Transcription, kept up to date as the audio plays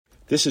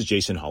This is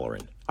Jason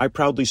Holleran. I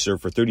proudly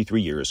served for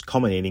 33 years,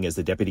 culminating as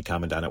the Deputy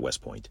Commandant at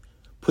West Point.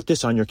 Put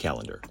this on your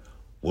calendar.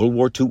 World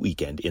War II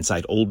weekend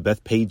inside Old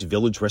Bethpage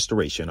Village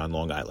Restoration on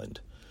Long Island.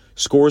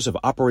 Scores of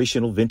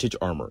operational vintage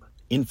armor.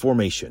 In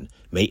formation,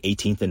 May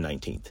 18th and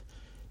 19th.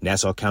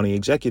 Nassau County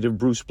Executive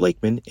Bruce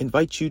Blakeman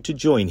invites you to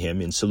join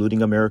him in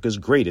saluting America's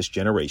greatest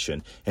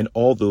generation and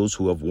all those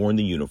who have worn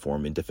the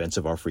uniform in defense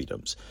of our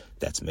freedoms.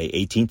 That's May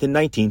 18th and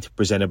 19th,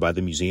 presented by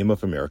the Museum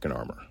of American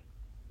Armor.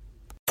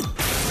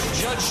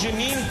 Judge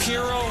Jeanine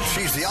Pirro.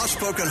 She's the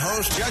outspoken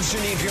host. Judge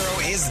Jeanine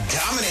Pirro is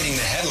dominating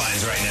the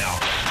headlines right now.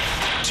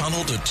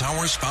 Tunnel to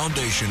Towers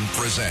Foundation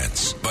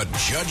presents the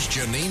Judge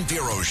Jeanine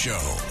Pirro Show.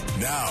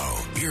 Now,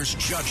 here's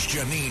Judge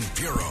Jeanine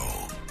Pirro.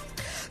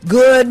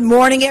 Good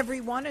morning,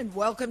 everyone, and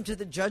welcome to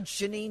the Judge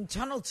Jeanine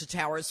Tunnel to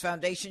Towers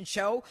Foundation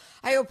show.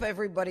 I hope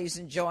everybody's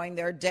enjoying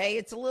their day.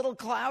 It's a little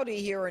cloudy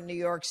here in New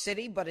York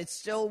City, but it's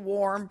still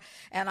warm.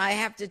 And I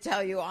have to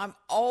tell you, I'm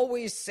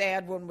always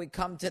sad when we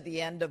come to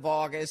the end of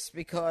August,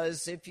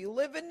 because if you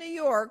live in New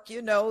York,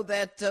 you know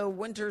that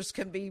winters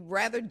can be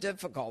rather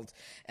difficult.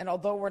 And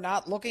although we're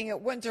not looking at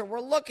winter,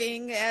 we're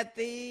looking at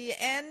the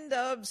end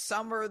of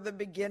summer, the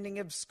beginning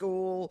of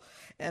school,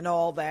 and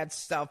all that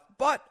stuff.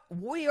 But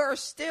we are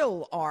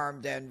still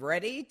armed and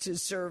ready to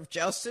serve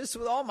justice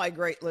with all my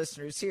great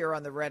listeners here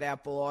on the Red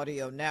Apple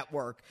Audio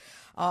Network.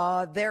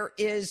 There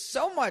is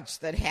so much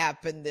that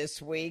happened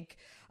this week,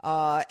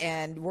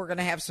 and we're going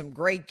to have some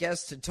great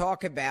guests to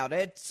talk about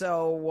it.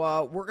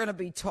 So we're going to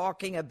be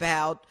talking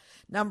about,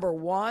 number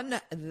one,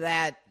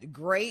 that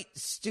great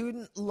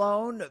student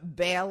loan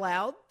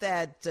bailout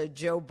that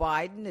Joe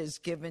Biden has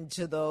given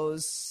to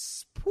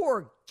those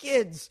poor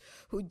kids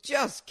who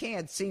just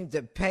can't seem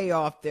to pay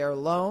off their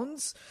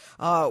loans.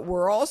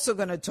 We're also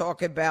going to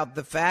talk about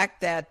the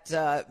fact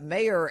that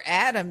Mayor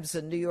Adams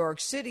in New York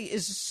City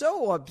is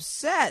so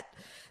upset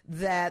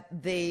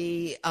that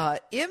the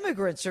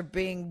immigrants are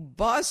being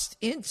bused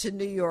into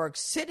New York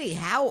City.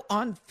 How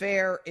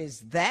unfair is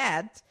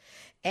that?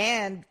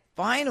 And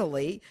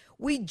finally,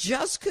 we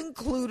just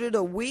concluded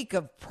a week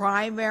of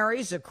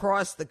primaries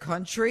across the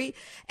country,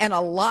 and a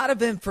lot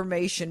of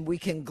information we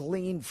can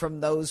glean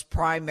from those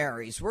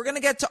primaries. We're going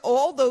to get to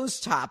all those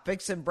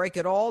topics and break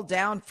it all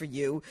down for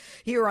you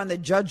here on the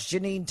Judge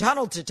Jeanine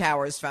Tunnel to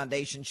Towers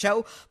Foundation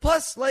show.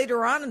 Plus,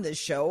 later on in this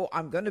show,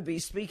 I'm going to be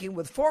speaking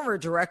with former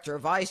Director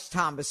of ICE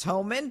Thomas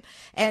Homan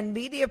and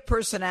media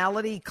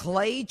personality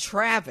Clay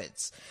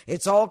Travitz.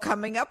 It's all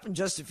coming up in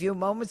just a few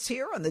moments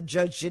here on the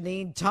Judge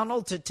Jeanine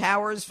Tunnel to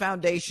Towers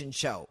Foundation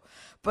show.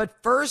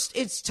 But first,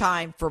 it's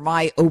time for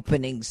my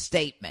opening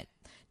statement.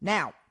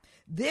 Now,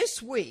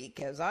 this week,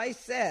 as I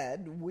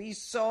said, we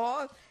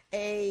saw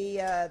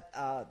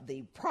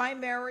the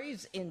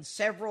primaries in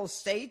several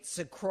states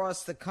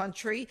across the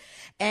country,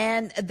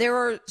 and there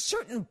are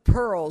certain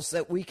pearls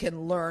that we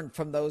can learn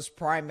from those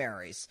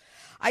primaries.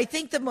 I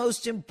think the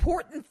most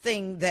important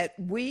thing that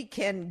we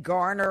can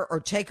garner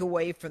or take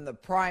away from the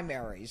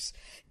primaries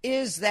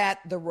is that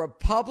the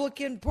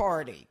Republican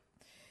Party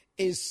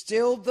is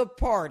still the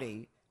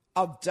party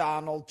of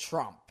Donald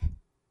Trump.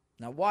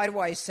 Now, why do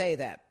I say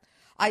that?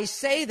 I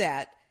say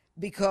that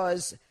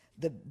because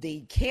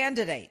the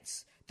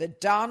candidates that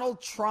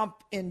Donald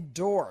Trump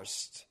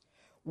endorsed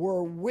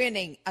were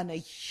winning on a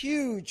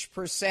huge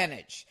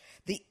percentage.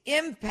 The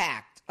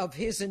impact of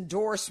his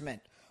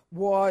endorsement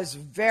was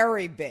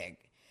very big.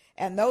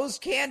 And those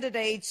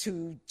candidates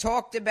who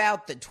talked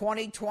about the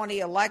 2020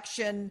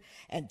 election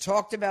and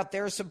talked about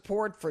their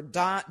support for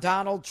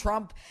Donald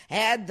Trump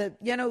had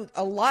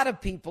a lot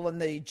of people in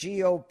the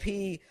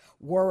GOP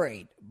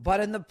worried. But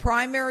in the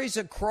primaries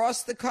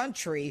across the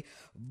country,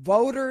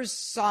 voters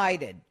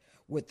sided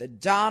with the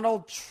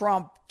Donald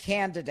Trump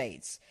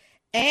candidates.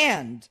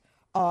 And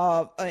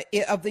of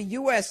the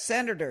U.S.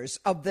 senators,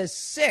 of the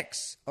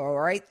six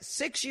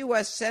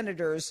U.S.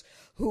 senators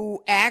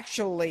who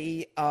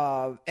actually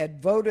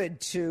had voted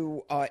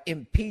to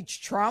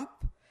impeach Trump,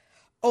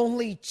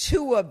 only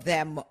two of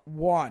them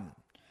won.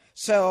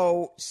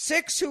 So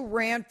 6 who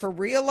ran for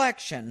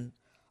re-election,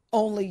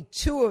 only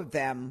 2 of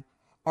them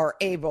are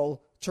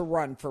able to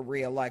run for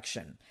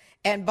re-election.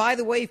 And by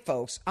the way,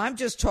 folks, I'm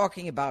just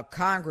talking about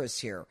Congress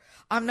here.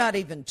 I'm not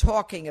even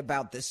talking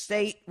about the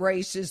state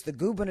races, the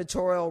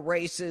gubernatorial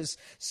races,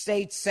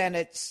 state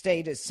Senate,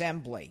 state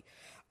assembly.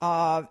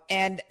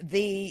 And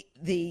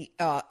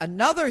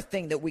another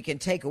thing that we can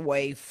take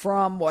away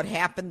from what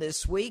happened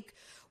this week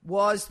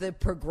was the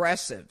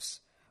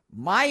progressives.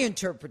 My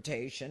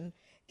interpretation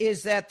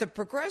is that the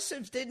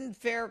progressives didn't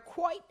fare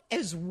quite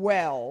as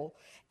well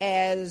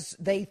as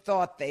they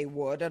thought they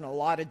would, and a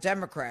lot of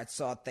Democrats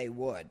thought they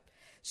would.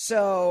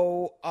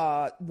 So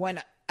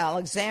when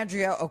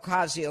Alexandria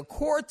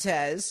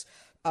Ocasio-Cortez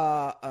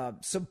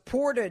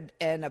supported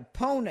an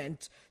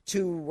opponent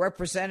to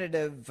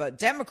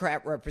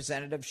Democrat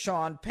Representative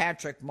Sean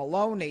Patrick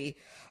Maloney,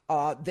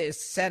 this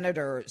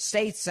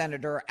state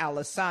senator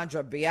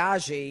Alessandra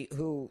Biaggi,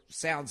 who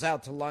sounds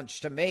out to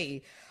lunch to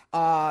me,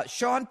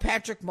 Sean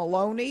Patrick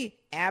Maloney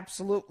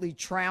absolutely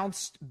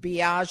trounced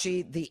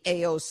Biaggi, the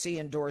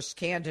AOC-endorsed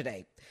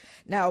candidate.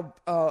 Now,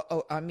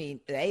 the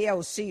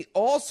AOC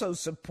also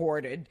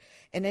supported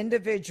an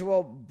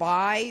individual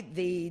by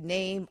the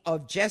name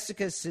of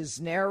Jessica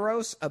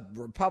Cisneros, a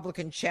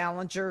Republican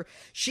challenger.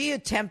 She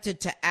attempted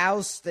to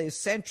oust the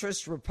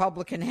centrist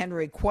Republican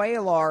Henry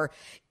Cuellar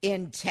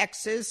in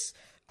Texas.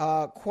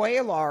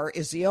 Cuellar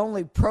is the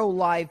only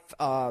pro-life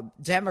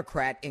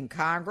Democrat in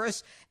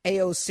Congress.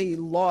 AOC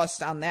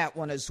lost on that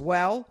one as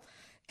well.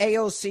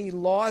 AOC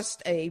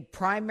lost a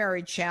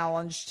primary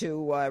challenge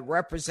to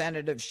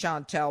Representative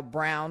Shontel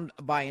Brown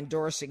by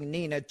endorsing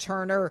Nina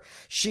Turner.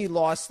 She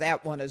lost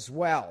that one as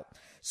well.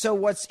 So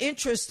what's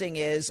interesting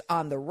is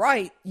on the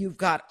right, you've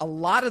got a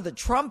lot of the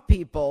Trump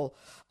people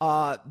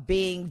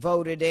being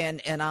voted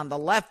in, and on the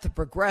left, the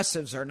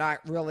progressives are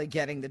not really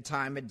getting the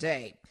time of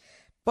day.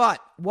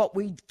 But what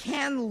we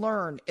can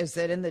learn is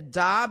that in the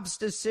Dobbs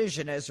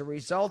decision, as a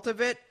result of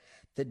it,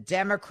 the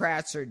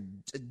Democrats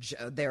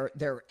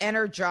they're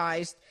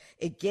energized.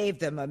 It gave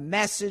them a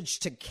message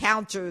to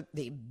counter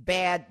the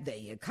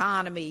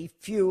economy,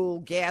 fuel,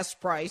 gas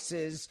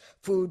prices,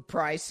 food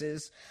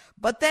prices.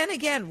 But then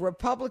again,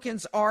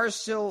 Republicans are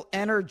still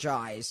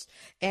energized,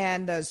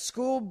 and the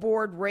school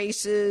board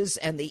races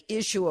and the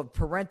issue of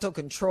parental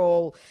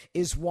control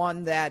is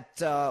one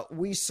that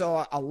we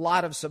saw a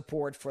lot of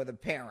support for the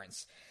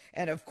parents.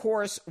 And, of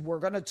course, we're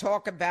going to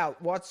talk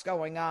about what's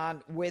going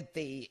on with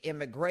the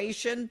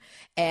immigration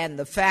and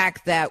the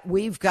fact that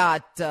we've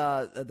got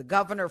the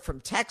governor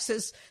from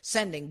Texas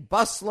sending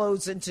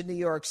busloads into New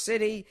York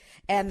City,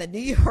 and the New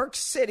York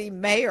City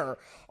mayor,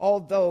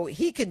 although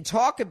he can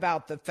talk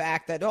about the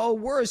fact that,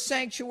 we're a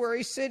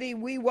sanctuary city,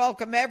 we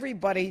welcome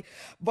everybody,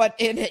 but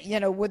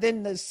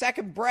within the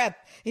second breath,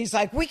 he's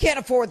like, we can't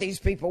afford these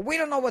people. We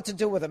don't know what to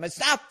do with them. It's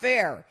not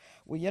fair.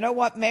 Well, you know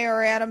what,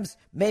 Mayor Adams?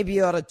 Maybe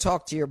you ought to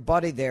talk to your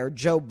buddy there,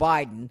 Joe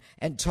Biden,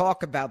 and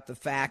talk about the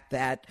fact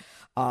that,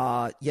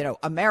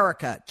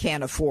 America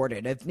can't afford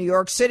it. If New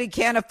York City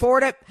can't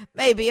afford it,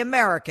 maybe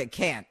America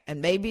can't.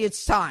 And maybe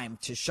it's time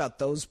to shut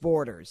those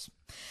borders.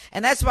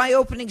 And that's my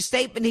opening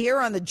statement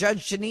here on the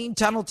Judge Jeanine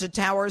Tunnel to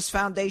Towers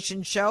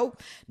Foundation show.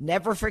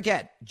 Never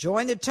forget,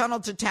 join the Tunnel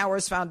to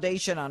Towers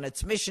Foundation on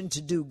its mission to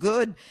do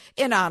good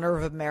in honor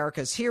of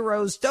America's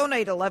heroes.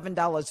 Donate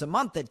 $11 a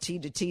month at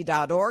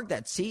t2t.org.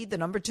 That's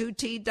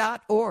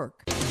T2T.org.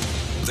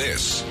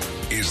 This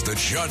is the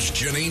Judge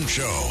Jeanine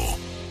Show.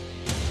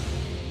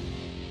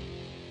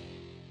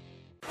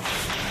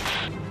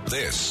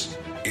 This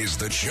is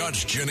the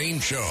Judge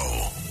Jeanine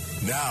Show.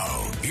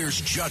 Now, here's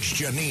Judge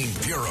Jeanine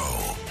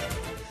Pirro.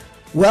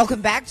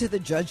 Welcome back to the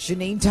Judge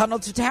Jeanine Tunnel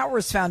to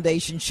Towers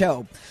Foundation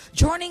show.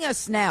 Joining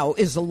us now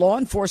is a law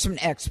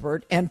enforcement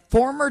expert and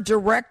former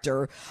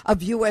director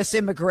of U.S.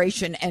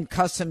 Immigration and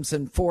Customs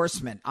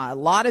Enforcement. A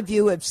lot of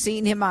you have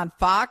seen him on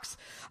Fox.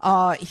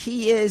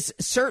 He is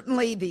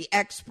certainly the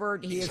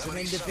expert. He is an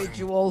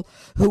individual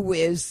who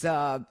is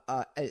a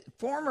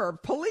former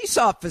police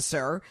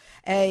officer,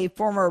 a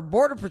former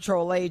Border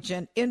Patrol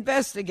agent,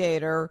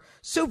 investigator,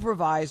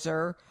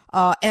 supervisor,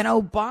 an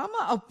Obama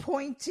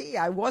appointee.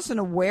 I wasn't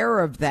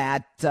aware of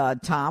that,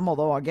 Tom,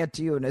 although I'll get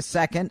to you in a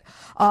second.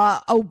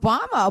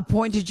 Obama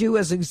appointed you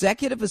as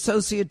Executive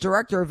Associate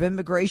Director of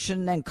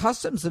Immigration and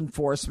Customs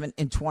Enforcement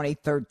in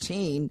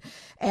 2013,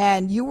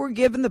 and you were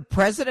given the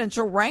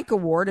Presidential Rank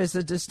Award as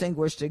a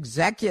distinguished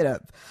executive.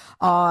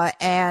 I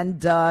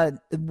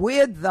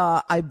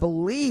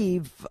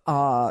believe,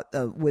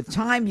 with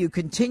time, you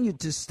continued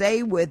to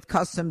stay with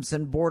Customs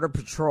and Border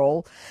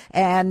Patrol,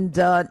 and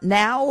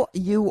now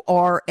you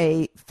are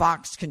a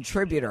Fox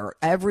contributor.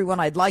 Everyone,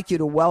 I'd like you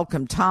to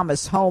welcome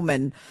Thomas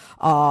Homan,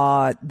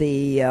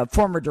 the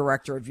former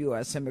director of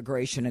U.S.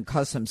 Immigration and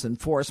Customs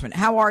Enforcement.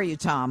 How are you,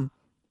 Tom?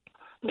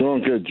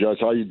 Doing good, Judge.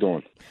 How you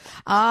doing?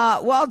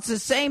 Well, it's the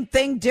same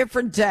thing,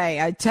 different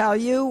day. I tell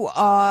you,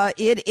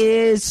 it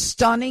is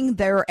stunning.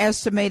 They're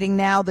estimating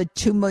now that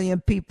 2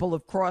 million people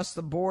have crossed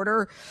the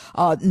border,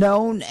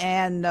 known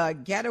and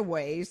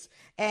getaways.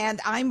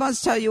 And I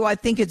must tell you, I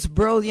think it's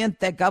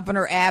brilliant that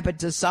Governor Abbott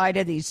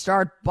decided he'd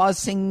start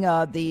busing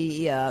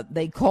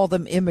they call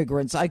them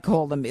immigrants, I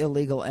call them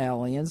illegal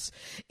aliens,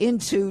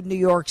 into New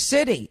York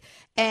City.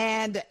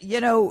 And,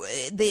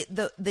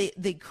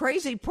 the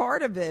crazy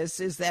part of this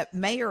is that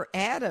Mayor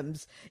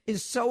Adams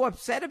is so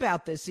upset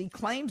about this. He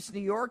claims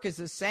New York is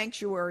a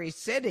sanctuary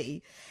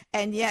city,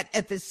 and yet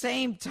at the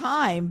same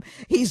time,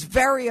 he's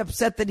very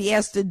upset that he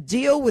has to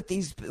deal with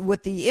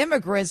the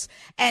immigrants,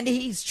 and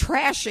he's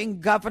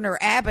trashing Governor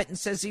Abbott and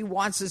says he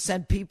wants to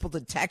send people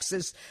to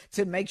Texas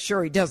to make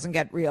sure he doesn't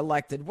get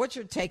reelected. What's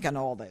your take on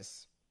all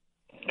this?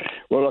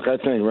 Well, look, I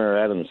think Mayor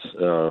Adams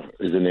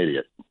is an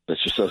idiot.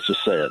 Let's just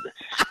say it,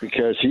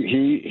 because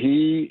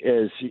he's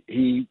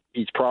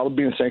probably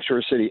been in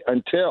sanctuary city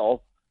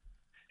until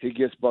he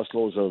gets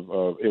busloads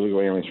of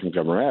illegal aliens from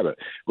Governor Abbott.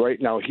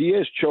 Right now, he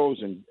has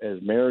chosen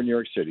as mayor of New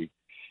York City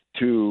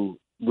to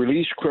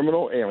release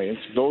criminal aliens,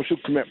 those who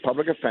commit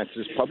public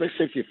offenses, public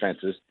safety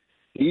offenses.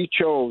 He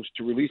chose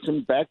to release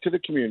them back to the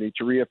community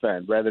to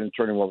reoffend rather than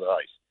turning them over to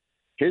ICE.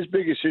 His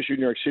biggest issue in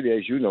New York City,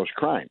 as you know, is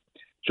crime.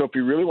 So if he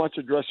really wants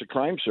to address a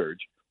crime surge,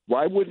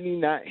 why wouldn't he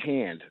not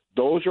hand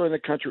those who are in the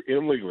country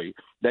illegally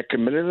that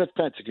committed an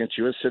offense against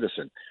a U.S.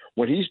 citizen,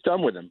 when he's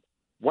done with them,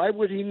 why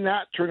would he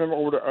not turn him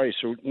over to ICE?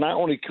 So not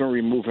only can we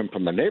remove him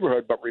from the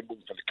neighborhood, but remove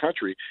him from the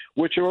country,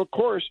 which, of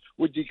course,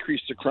 would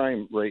decrease the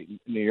crime rate in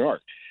New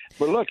York.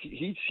 But look,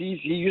 he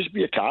used to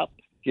be a cop.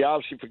 He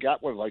obviously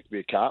forgot what it like to be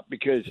a cop,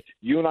 because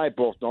you and I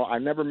both know I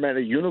never met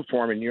a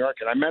uniform in New York,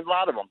 and I met a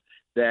lot of them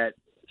that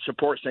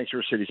support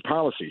sanctuary cities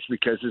policies,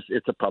 because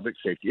it's a public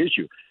safety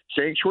issue.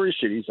 Sanctuary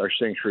cities are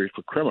sanctuaries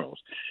for criminals.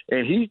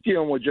 And he's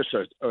dealing with just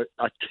a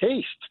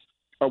taste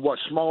of what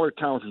smaller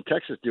towns in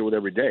Texas deal with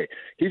every day.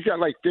 He's got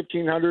like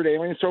 1,500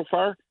 aliens so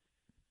far.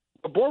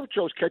 The Border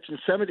Patrol's catching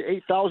 7,000 to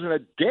 8,000 a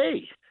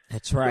day.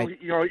 That's right.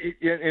 So,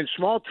 in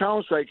small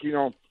towns like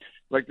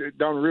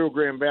down Rio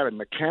Grande Valley,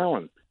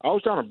 McAllen. I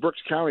was down in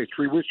Brooks County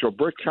 3 weeks ago,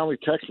 Brooks County,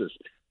 Texas.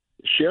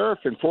 Sheriff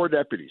and 4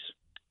 deputies,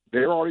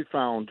 they already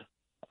found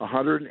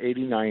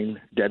 189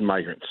 dead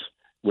migrants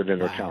within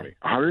their county.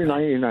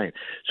 199.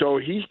 So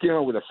he's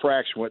dealing with a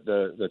fraction what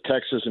the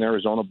Texas and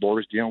Arizona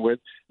border's dealing with.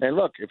 And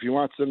look, if he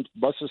wants them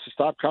buses to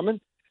stop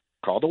coming,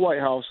 call the White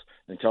House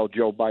and tell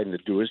Joe Biden to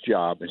do his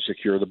job and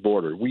secure the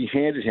border. We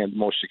handed him the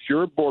most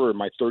secure border in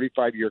my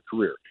 35-year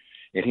career,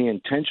 and he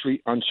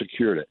intentionally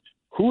unsecured it.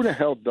 Who the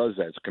hell does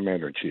that as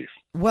commander-in-chief?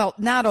 Well,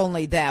 not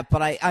only that,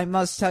 but I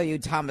must tell you,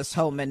 Thomas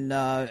Homan,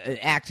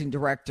 acting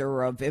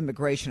director of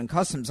Immigration and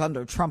Customs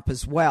under Trump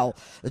as well,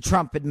 the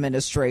Trump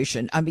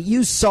administration. I mean,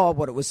 you saw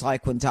what it was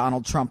like when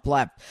Donald Trump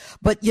left.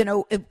 But,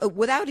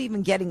 without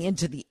even getting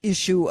into the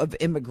issue of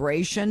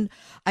immigration,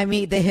 I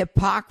mean, the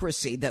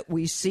hypocrisy that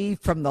we see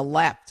from the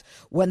left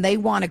when they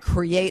want to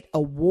create a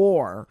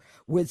war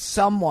with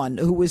someone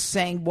who is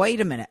saying,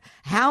 wait a minute,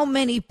 how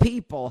many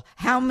people,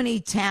 how many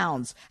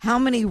towns, how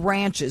many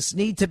ranches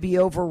need to be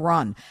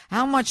overrun?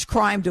 How much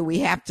crime do we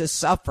have to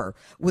suffer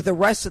with the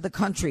rest of the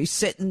country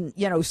sitting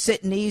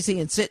easy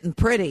and sitting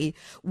pretty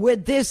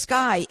with this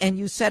guy? And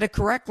you said it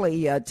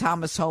correctly,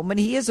 Thomas Homan.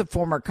 He is a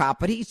former cop,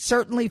 but he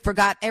certainly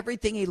forgot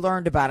everything he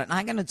learned about it. And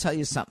I'm going to tell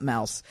you something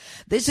else.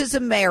 This is a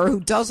mayor who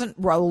doesn't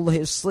roll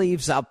his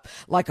sleeves up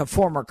like a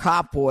former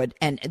cop would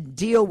and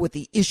deal with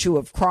the issue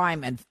of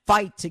crime and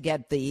fight to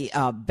get the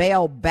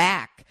bail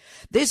back.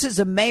 This is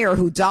a mayor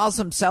who dolls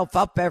himself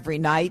up every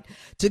night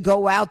to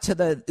go out to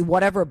the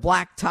whatever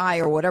black tie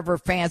or whatever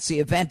fancy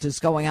event is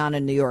going on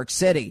in New York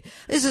City.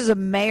 This is a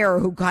mayor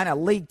who kind of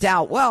leaked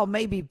out, well,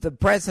 maybe the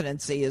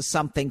presidency is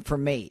something for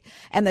me.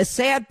 And the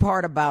sad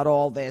part about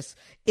all this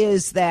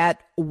is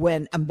that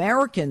when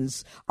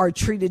Americans are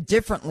treated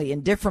differently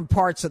in different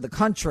parts of the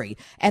country,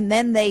 and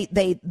then they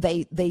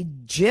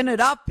gin it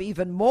up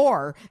even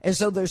more as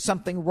though there's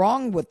something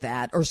wrong with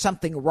that or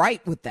something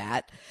right with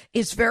that,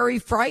 it's very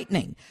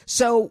frightening.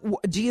 So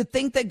do you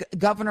think that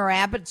Governor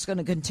Abbott's going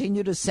to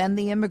continue to send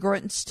the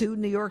immigrants to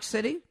New York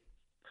City?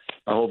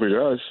 I hope he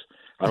does.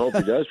 I hope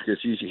he does,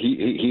 because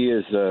he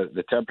is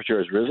the temperature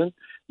has risen.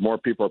 More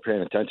people are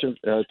paying attention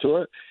to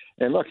it.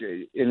 And look,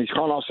 and he's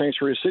calling out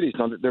sanctuary cities.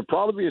 Now, there'll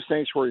probably be a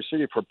sanctuary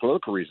city for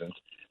political reasons,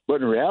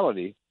 but in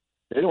reality,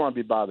 they don't want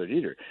to be bothered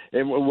either.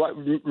 And what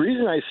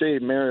reason I say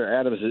Mayor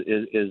Adams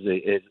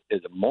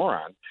is a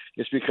moron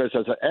is because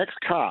as an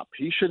ex-cop,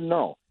 he should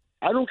know.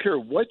 I don't care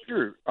what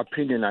your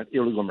opinion on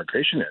illegal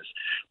immigration is,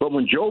 but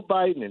when Joe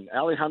Biden and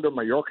Alejandro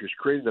Mayorkas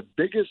created the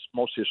biggest,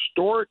 most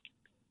historic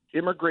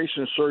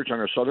immigration surge on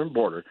our southern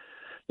border,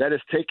 that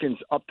has taken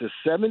up to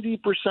 70%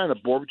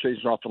 of border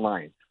chasers off the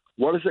line.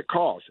 What does it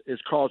cause?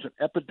 It's caused an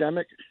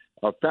epidemic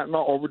of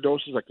fentanyl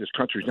overdoses like this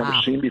country's never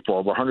seen before,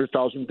 over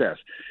 100,000 deaths.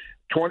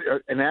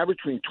 An average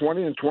between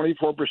 20 and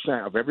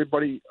 24% of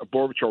everybody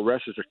Border Patrol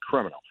arrests is a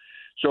criminal.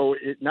 So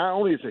it not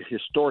only is a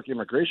historic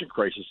immigration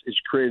crisis, it's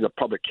created a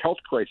public health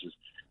crisis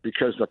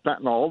because of the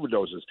fentanyl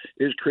overdoses.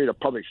 It's created a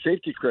public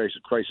safety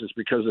crisis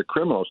because of the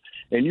criminals.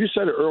 And you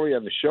said it earlier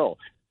on the show.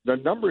 The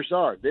numbers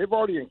are, they've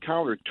already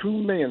encountered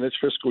 2 million this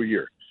fiscal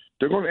year.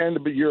 They're going to end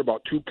the year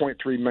about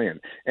 2.3 million.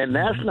 And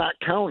that's not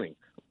counting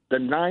the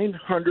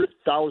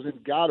 900,000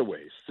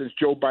 gotaways since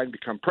Joe Biden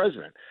became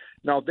president.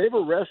 Now, they've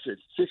arrested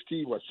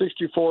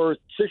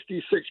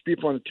 66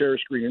 people in the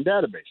terrorist screening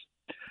database.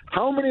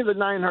 How many of the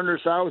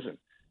 900,000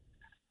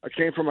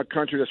 came from a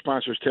country that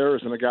sponsors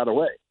terrorism and got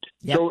away?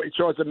 Yep.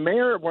 So as a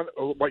mayor of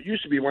what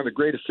used to be one of the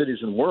greatest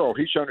cities in the world,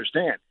 he should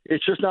understand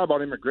it's just not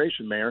about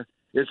immigration, Mayor.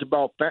 It's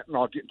about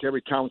fentanyl getting to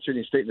every town, city,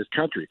 and state in this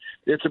country.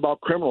 It's about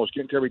criminals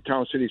getting to every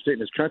town, city, and state in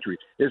this country.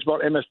 It's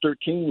about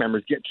MS-13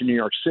 members getting to New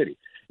York City.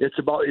 It's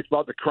about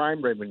the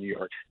crime rate in New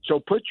York. So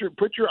put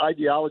your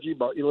ideology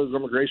about illegal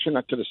immigration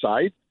to the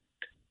side.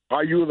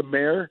 Are you the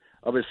mayor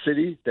of a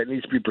city that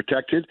needs to be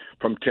protected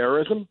from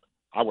terrorism?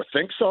 I would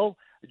think so.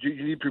 You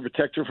need to be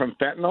protected from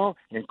fentanyl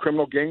and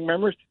criminal gang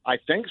members? I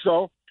think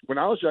so. When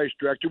I was ICE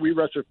director, we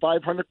arrested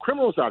 500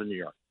 criminals out of New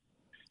York.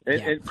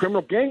 And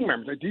criminal gang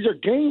members. These are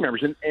gang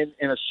members. And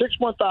in a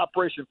 6-month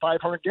operation,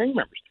 500 gang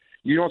members.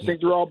 You don't think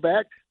they're all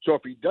back? So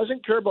if he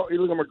doesn't care about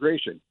illegal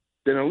immigration,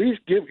 then at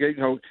least give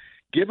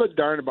give a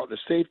darn about the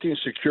safety and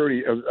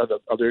security of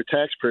their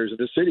taxpayers of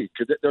the city,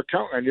 because they're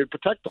counting on you to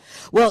protect them.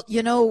 Well,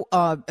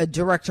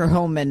 Director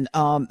Homan,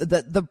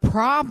 the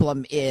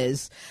problem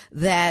is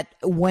that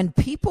when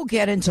people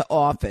get into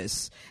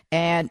office,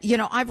 and,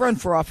 I've run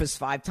for office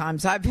 5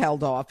 times. I've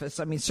held office.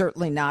 I mean,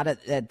 certainly not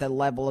at the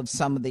level of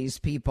some of these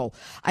people.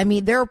 I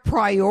mean, their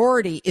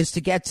priority is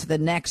to get to the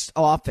next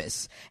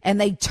office, and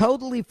they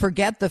totally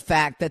forget the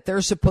fact that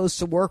they're supposed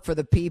to work for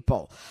the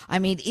people. I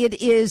mean, it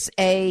is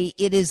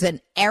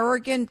an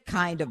arrogant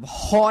kind of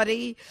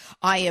haughty,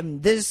 I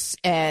am this,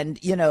 and,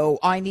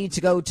 I need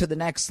to go to the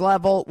next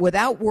level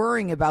without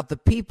worrying about the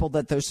people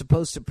that they're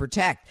supposed to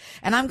protect.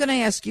 And I'm going to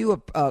ask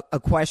you a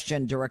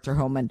question, Director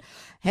Homan.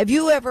 Have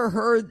you ever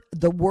heard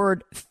the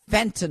word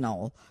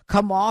fentanyl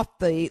come off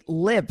the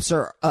lips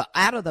or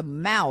out of the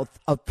mouth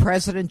of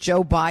President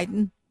Joe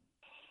Biden?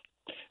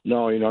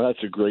 No,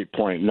 that's a great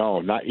point.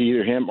 No, not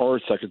either him or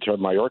Secretary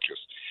Mayorkas.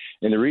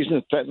 And the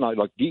reason fentanyl,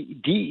 like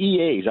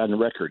DEA is on the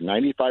record,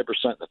 95%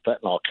 of the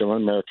fentanyl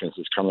killing Americans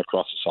is coming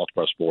across the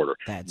southwest border.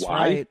 That's Why?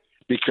 right.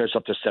 Because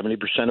up to 70%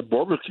 of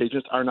border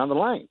agents aren't on the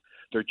line.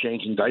 They're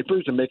changing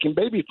diapers and making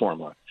baby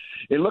formula.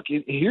 And look,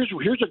 here's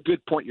a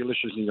good point your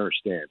listeners need to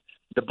understand.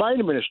 The Biden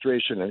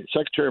administration and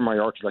Secretary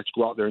Mayorkas likes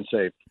to go out there and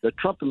say the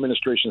Trump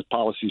administration's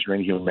policies are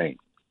inhumane.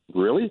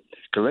 Really?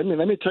 Because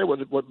let me tell you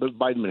what the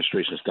Biden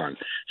administration has done.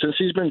 Since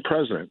he's been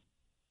president,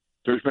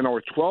 there's been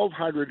over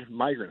 1,200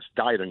 migrants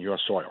died on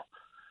U.S. soil.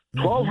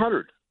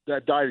 1,200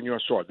 that died in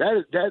U.S. soil.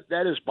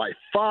 That is by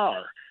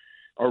far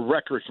a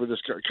record for this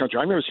country.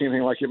 I've never seen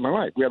anything like it in my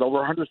life. We had over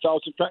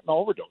 100,000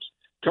 fentanyl overdose.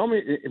 Tell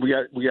me, we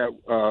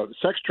got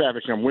sex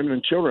trafficking on women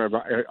and children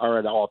are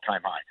at an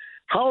all-time high.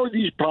 How are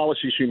these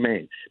policies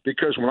humane?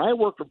 Because when I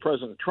worked for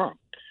President Trump,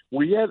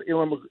 we had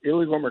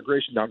illegal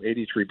immigration down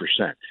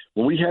 83%.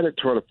 When we had it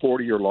toward a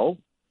 40-year low,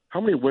 how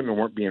many women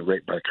weren't being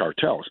raped by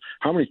cartels?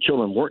 How many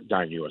children weren't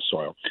dying in U.S.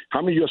 soil?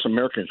 How many U.S.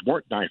 Americans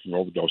weren't dying from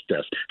overdose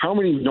deaths? How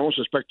many known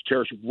suspected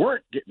terrorists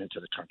weren't getting into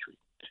the country?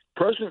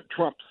 President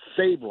Trump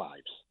saved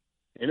lives,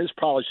 and his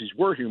policies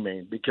were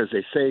humane because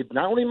they saved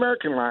not only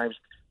American lives,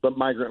 but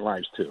migrant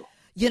lives too.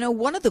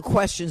 One of the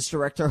questions,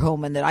 Director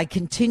Homan, that I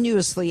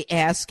continuously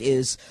ask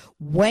is,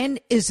 when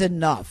is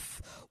enough?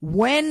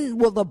 When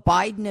will the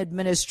Biden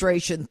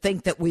administration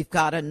think that we've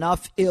got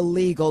enough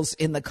illegals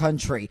in the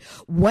country?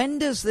 When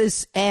does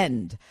this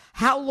end?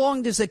 How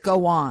long does it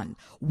go on?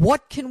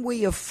 What can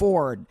we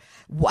afford?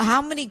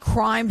 How many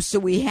crimes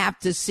do we have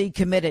to see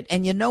committed?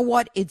 And you know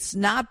what? It's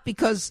not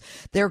because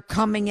they're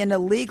coming in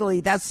illegally.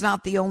 That's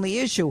not the only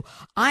issue.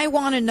 I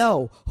want to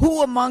know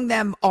who among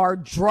them are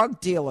drug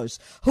dealers,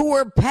 who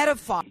are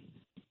pedophiles,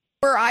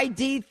 who are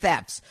ID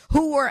thefts,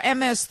 who are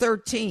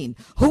MS-13,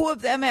 who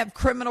of them have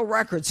criminal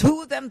records,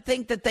 who of them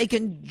think that they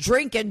can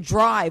drink and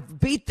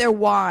drive, beat their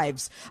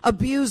wives,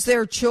 abuse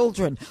their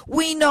children.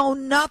 We know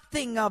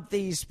nothing of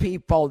these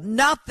people,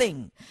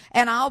 nothing.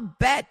 And I'll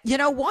bet, you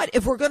know what,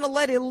 if we're going to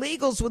let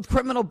illegals with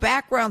criminal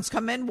backgrounds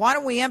come in, why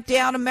don't we empty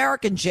out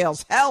American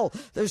jails? Hell,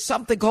 there's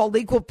something called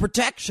equal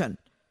protection.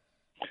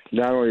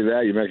 Not only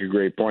that, you make a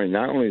great point.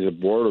 Not only is the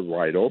border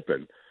wide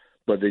open,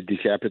 but they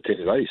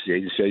decapitated ICE, the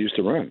agency I used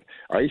to run.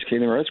 ICE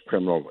can't even arrest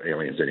criminal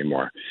aliens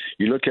anymore.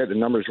 You look at the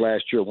numbers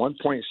last year,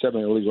 1.7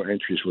 illegal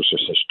entries was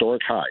a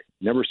historic high.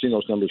 Never seen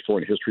those numbers before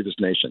in the history of this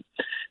nation.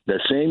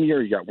 That same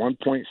year, you got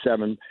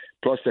 1.7,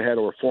 plus they had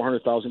over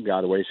 400,000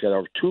 gotaways. You had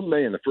over 2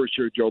 million the first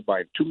year of Joe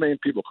Biden. 2 million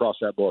people crossed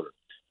that border.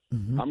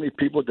 Mm-hmm. How many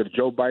people did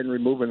Joe Biden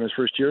remove in his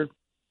first year?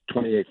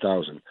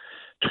 28,000.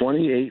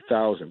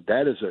 28,000.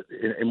 That is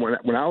and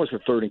when I was the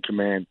third in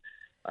command,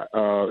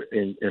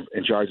 in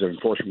charge of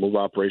enforcement move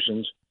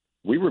operations,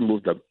 we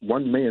removed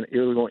 1 million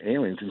illegal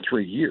aliens in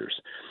 3 years.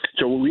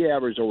 So we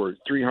averaged over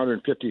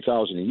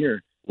 350,000 a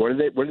year. What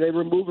did they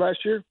remove last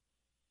year?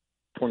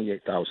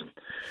 28,000.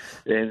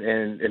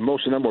 And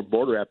most of them were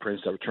border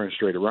apprehensions that were turned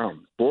straight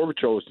around. Border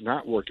Patrol is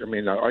not working. I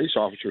mean, ICE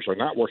officers are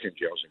not working in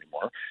jails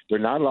anymore. They're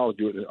not allowed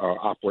to do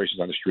operations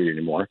on the street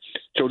anymore.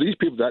 So these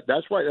people,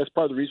 that's part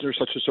of the reason there's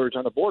such a surge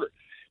on the border.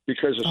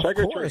 Because the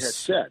secretary has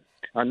said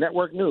on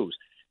network news,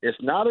 it's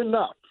not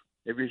enough.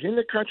 If you're in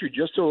the country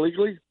just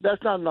illegally,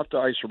 that's not enough to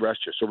ICE arrest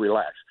you, so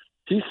relax.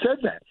 He said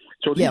that.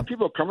 So these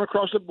people coming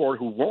across the border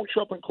who won't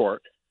show up in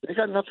court, they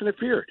got nothing to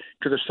fear.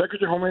 Because the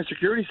Secretary of Homeland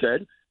Security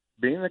said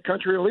being in the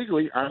country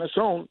illegally on its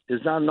own is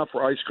not enough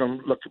for ICE to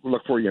come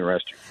look for you and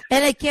arrest you.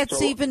 And it gets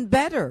even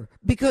better,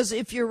 because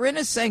if you're in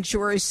a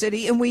sanctuary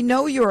city and we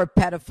know you're a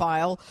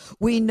pedophile,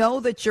 we know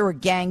that you're a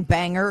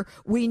gangbanger,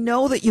 we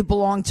know that you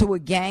belong to a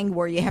gang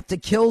where you have to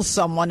kill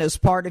someone as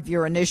part of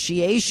your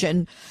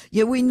initiation,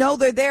 we know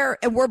they're there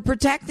and we're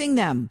protecting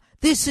them.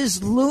 This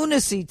is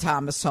lunacy,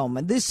 Thomas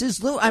Homan. This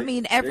is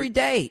every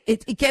day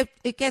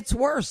it gets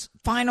worse.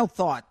 Final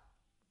thought.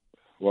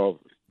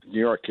 Well, New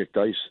York kicked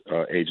ICE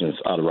agents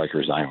out of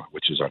Rikers Island,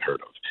 which is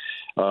unheard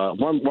of.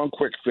 One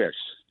quick fix.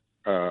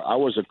 I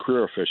was a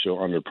career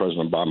official under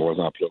President Obama. I was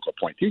not a political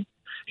appointee.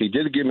 He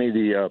did give me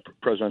the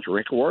Presidential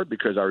Rank Award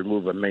because I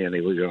removed a man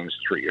illegal in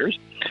 3 years.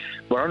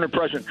 But under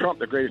President Trump,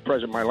 the greatest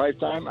president of my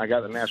lifetime, I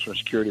got the National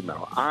Security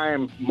Medal. I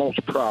am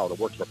most proud of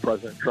working for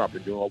President Trump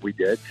and doing what we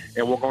did,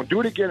 and we're going to do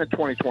it again in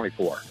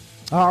 2024.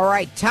 All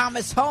right,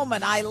 Thomas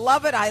Homan, I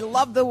love it. I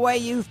love the way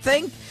you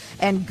think,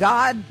 and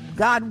God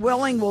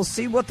willing, we'll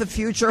see what the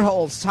future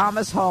holds.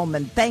 Thomas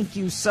Homan, thank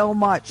you so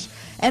much.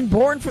 And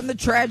born from the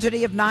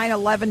tragedy of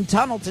 9/11,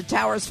 Tunnel to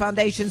Towers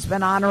Foundation's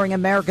been honoring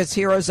America's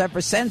heroes ever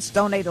since.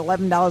 Donate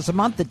 $11 a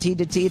month at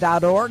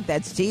T2T.org.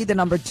 That's T, the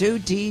number 2,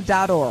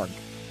 T.org.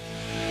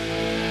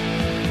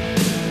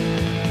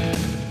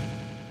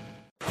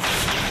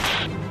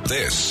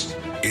 This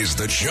is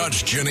the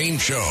Judge Jeanine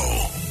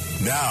Show.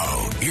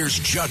 Now, here's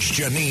Judge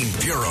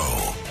Jeanine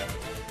Pirro.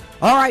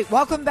 All right,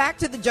 welcome back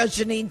to the Judge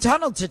Jeanine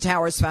Tunnel to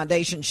Towers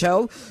Foundation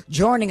Show.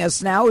 Joining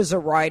us now is a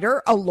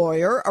writer, a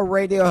lawyer, a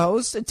radio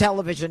host, a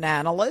television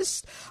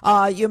analyst.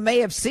 You may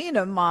have seen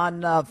him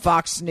on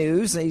Fox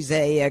News. He's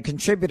a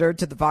contributor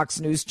to the Fox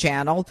News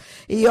channel.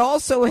 He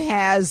also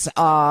has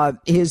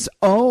his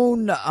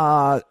own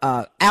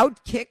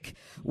Outkick,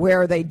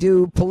 where they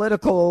do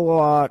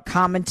political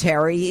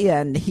commentary,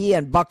 and he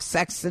and Buck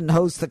Sexton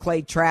host the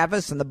Clay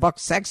Travis and the Buck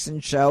Sexton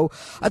Show,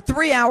 a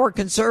 3-hour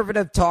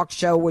conservative talk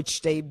show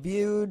which debuted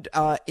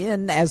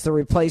in as the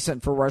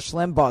replacement for Rush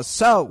Limbaugh.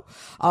 So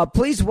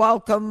please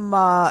welcome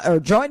or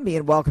join me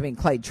in welcoming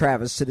Clay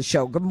Travis to the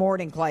show. Good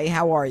morning, Clay.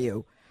 How are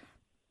you?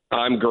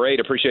 I'm great.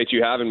 Appreciate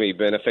you having me.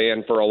 Been a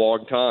fan for a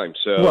long time,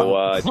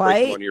 so it's great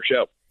to be on your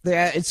show.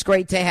 Yeah, it's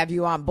great to have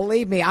you on.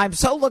 Believe me, I'm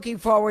so looking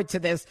forward to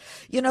this.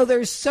 You know,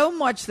 there's so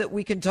much that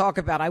we can talk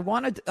about. I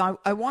want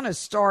to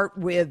start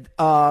with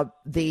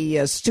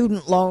the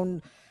student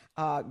loan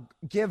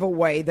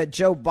giveaway that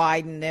Joe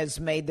Biden has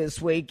made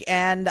this week.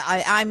 And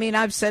I mean,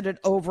 I've said it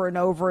over and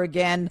over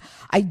again.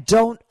 I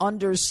don't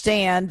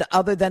understand,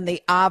 other than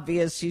the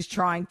obvious, he's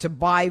trying to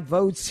buy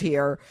votes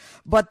here.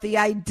 But the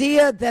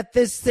idea that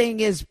this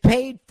thing is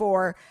paid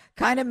for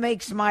kind of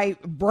makes my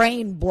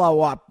brain blow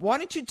up. Why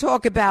don't you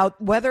talk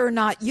about whether or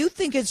not you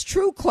think it's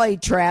true, Clay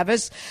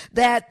Travis,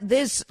 that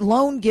this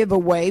loan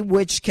giveaway,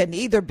 which can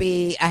either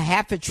be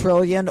 $500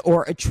 billion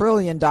or $1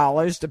 trillion,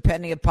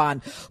 depending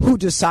upon who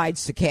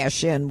decides to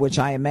cash in, which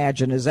I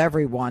imagine is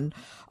everyone,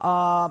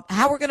 how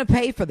we're going to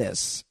pay for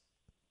this?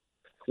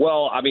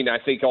 Well, I mean, I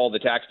think all the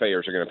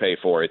taxpayers are going to pay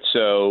for it.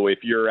 So if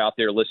you're out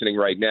there listening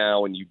right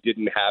now and you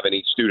didn't have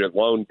any student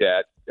loan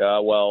debt,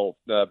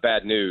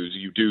 bad news.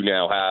 You do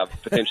now have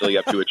potentially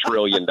up to $1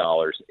 trillion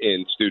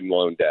in student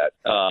loan debt.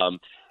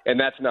 And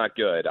that's not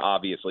good,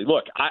 obviously.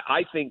 Look,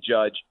 I think,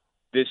 Judge,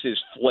 this is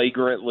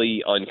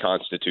flagrantly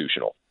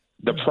unconstitutional.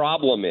 The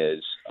problem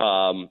is,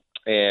 I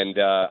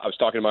was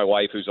talking to my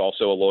wife, who's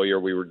also a lawyer.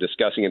 We were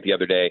discussing it the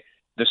other day.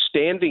 The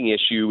standing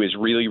issue is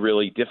really,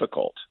 really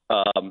difficult,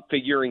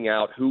 figuring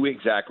out who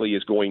exactly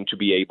is going to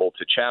be able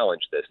to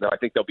challenge this. Now, I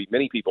think there'll be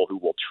many people who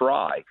will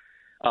try,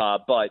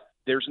 but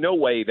there's no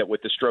way that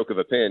with the stroke of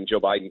a pen, Joe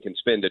Biden can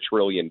spend $1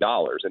 trillion.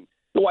 And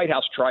the White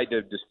House tried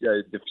to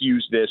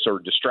diffuse this or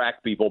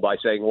distract people by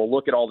saying, well,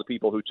 look at all the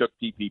people who took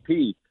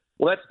PPP.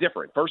 Well, that's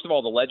different. First of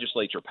all, the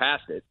legislature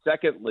passed it.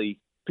 Secondly,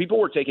 people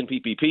were taking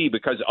PPP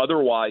because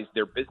otherwise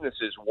their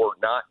businesses were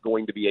not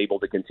going to be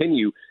able to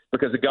continue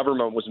because the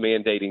government was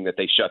mandating that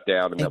they shut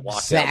down and that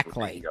lockdowns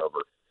were taking over.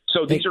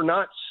 So these are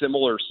not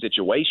similar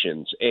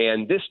situations.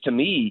 And this, to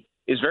me,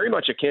 is very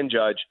much akin,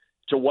 Judge,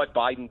 to what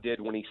Biden did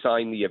when he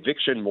signed the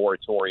eviction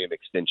moratorium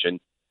extension,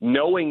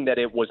 knowing that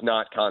it was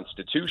not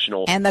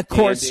constitutional. And the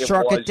court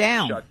struck it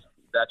down.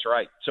 That's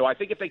right. So I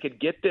think if they could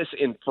get this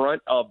in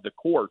front of the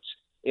courts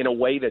in a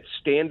way that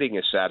standing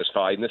is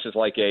satisfied, and this is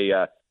like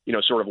a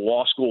sort of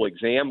law school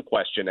exam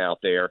question out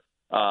there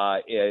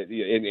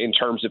in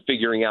terms of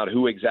figuring out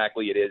who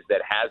exactly it is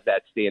that has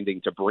that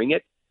standing to bring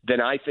it, then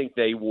I think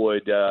they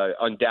would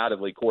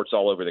undoubtedly, courts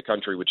all over the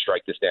country would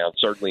strike this down,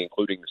 certainly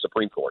including the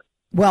Supreme Court.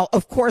 Well,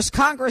 of course,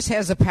 Congress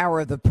has the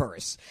power of the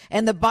purse.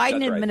 And the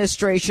Biden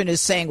administration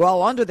is saying,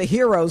 well, under the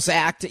HEROES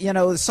Act,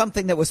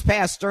 something that was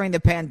passed during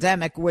the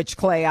pandemic, which,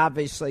 Clay,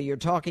 obviously you're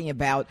talking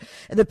about,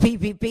 the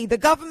PPP, the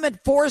government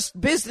forced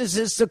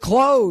businesses to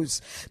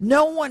close.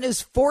 No one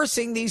is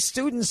forcing these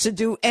students to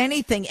do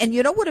anything. And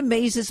you know what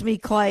amazes me,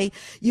 Clay?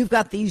 You've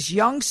got these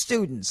young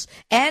students.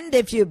 And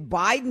if you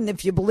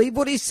believe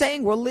what he's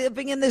saying, we're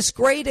living in this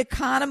great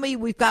economy.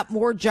 We've got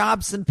more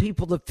jobs than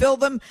people to fill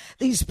them.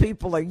 These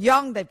people are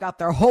young. They've got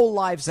their whole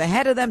lives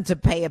ahead of them to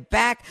pay it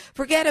back.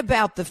 Forget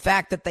about the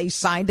fact that they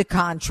signed a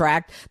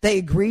contract, they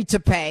agreed to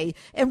pay,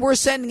 and we're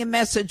sending a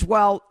message,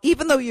 well,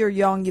 even though you're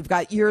young, you've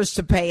got years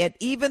to pay it,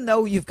 even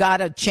though you've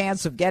got a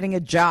chance of getting a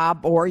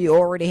job or you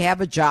already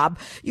have a job,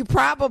 you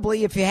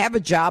probably, if you have a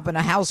job in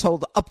a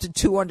household up to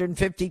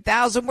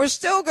 $250,000, we're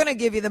still going to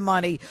give you the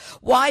money.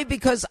 Why?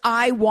 Because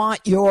I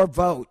want your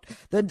vote.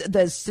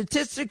 The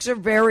statistics are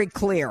very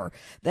clear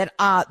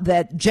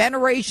that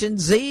Generation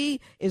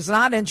Z is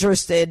not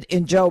interested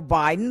in Joe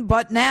Biden,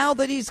 but now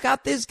that he's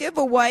got this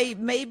giveaway,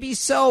 maybe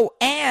so,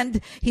 and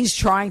he's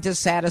trying to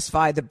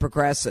satisfy the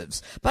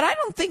progressives. But I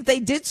don't think they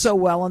did so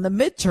well in the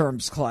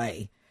midterms,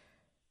 Clay.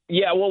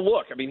 Yeah, well,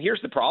 look, I mean,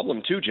 here's the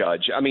problem, too,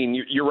 Judge. I mean,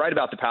 you're right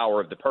about the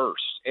power of the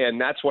purse, and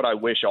that's what I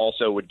wish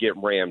also would get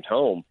rammed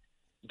home.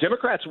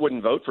 Democrats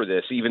wouldn't vote for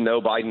this, even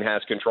though Biden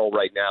has control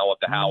right now of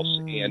the House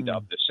and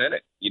of the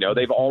Senate. You know,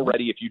 they've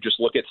already, if you just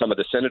look at some of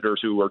the senators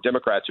who are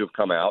Democrats who have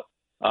come out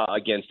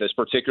against this,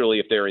 particularly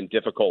if they're in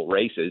difficult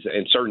races,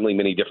 and certainly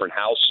many different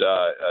House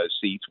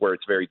seats where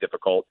it's very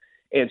difficult.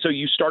 And so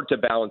you start to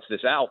balance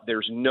this out.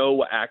 There's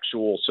no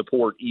actual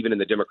support, even in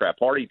the Democrat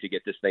Party, to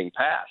get this thing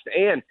passed.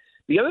 And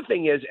the other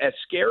thing is, as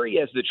scary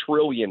as the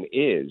trillion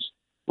is,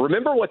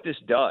 remember what this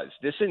does.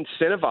 This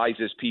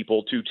incentivizes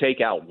people to take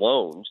out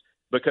loans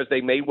because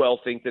they may well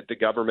think that the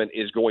government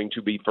is going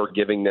to be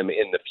forgiving them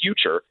in the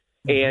future.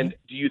 And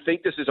do you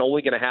think this is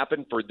only going to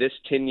happen for this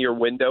 10-year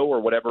window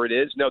or whatever it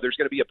is? No, there's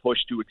going to be a push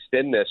to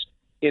extend this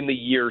in the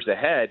years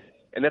ahead.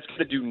 And that's going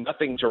to do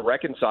nothing to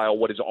reconcile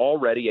what is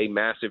already a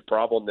massive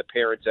problem that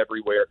parents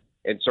everywhere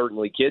and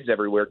certainly kids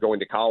everywhere going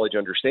to college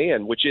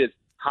understand, which is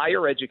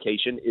higher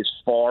education is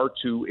far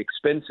too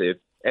expensive.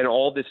 And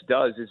all this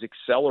does is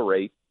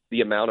accelerate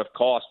the amount of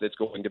cost that's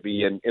going to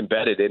be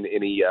embedded in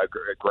any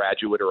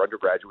graduate or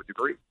undergraduate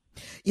degree.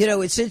 You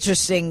know, it's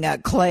interesting,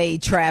 Clay,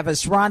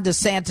 Travis. Ron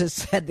DeSantis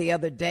said the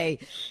other day,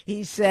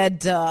 he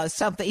said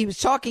something. He was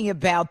talking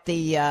about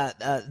the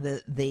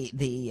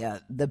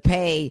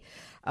pay.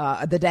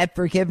 The debt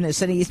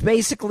forgiveness. And he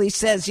basically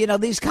says, you know,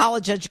 these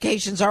college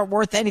educations aren't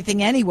worth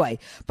anything anyway.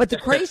 But the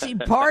crazy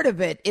part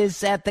of it is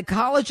that the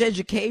college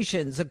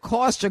educations, the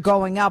costs are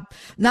going up,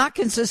 not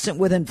consistent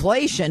with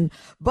inflation,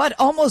 but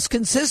almost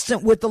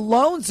consistent with the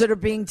loans that are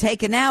being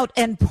taken out.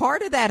 And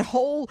part of that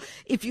whole,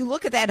 if you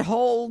look at that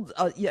whole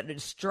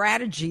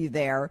strategy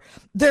there,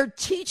 they're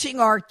teaching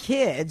our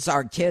kids,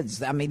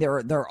 I mean,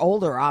 they're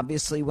older,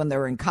 obviously, when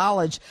they're in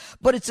college,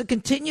 but it's a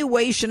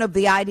continuation of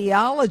the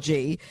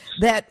ideology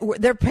that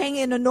they're paying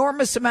an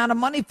enormous amount of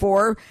money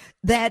for,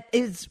 that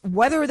is,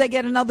 whether they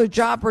get another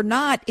job or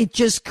not, it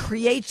just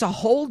creates a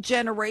whole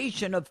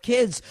generation of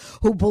kids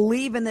who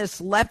believe in this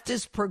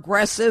leftist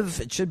progressive,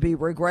 it should be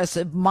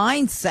regressive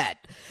mindset.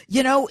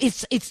 You know,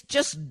 it's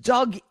just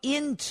dug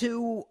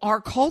into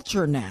our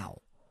culture now.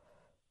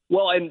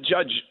 Well, and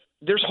Judge,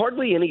 there's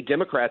hardly any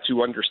Democrats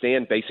who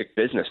understand basic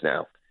business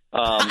now.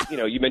 You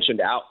know, you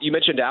mentioned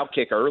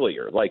Outkick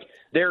earlier. Like,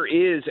 there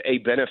is a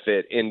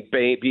benefit in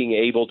being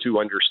able to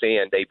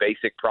understand a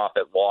basic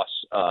profit loss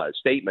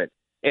statement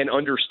and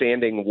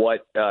understanding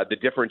what the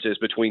difference is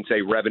between,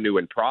 say, revenue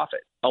and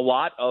profit. A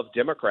lot of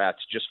Democrats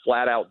just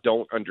flat out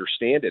don't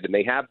understand it, and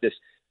they have this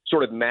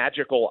sort of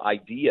magical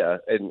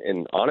idea,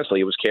 and honestly,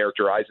 it was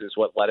characterized as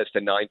what led us to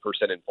 9%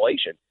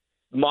 inflation.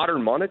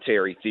 Modern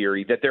monetary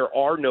theory, that there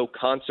are no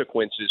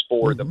consequences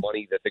for the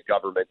money that the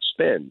government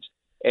spends.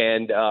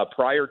 And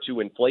prior to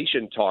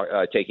inflation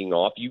taking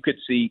off, you could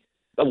see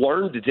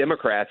learned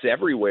Democrats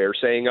everywhere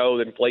saying, oh,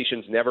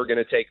 inflation's never going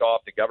to take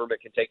off. The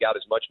government can take out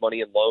as much money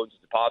in loans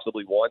as it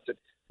possibly wants. And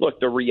look,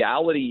 the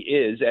reality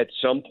is at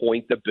some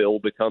point the bill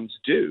becomes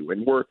due.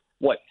 And we're,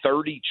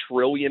 $30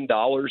 trillion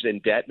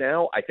in debt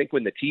now? I think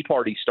when the Tea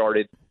Party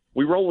started,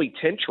 we were only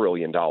 $10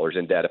 trillion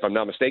in debt, if I'm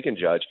not mistaken,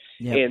 Judge.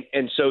 Yep.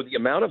 And so the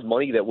amount of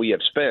money that we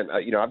have spent,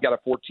 you know, I've got a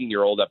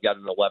 14-year-old, I've got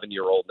an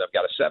 11-year-old, and I've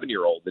got a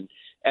 7-year-old. And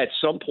at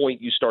some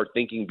point you start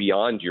thinking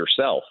beyond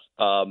yourself.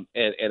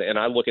 And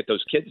I look at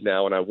those kids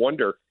now and I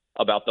wonder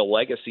about the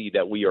legacy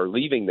that we are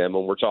leaving them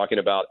when we're talking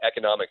about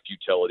economic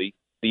futility,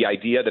 the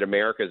idea that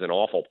America is an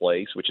awful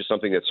place, which is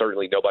something that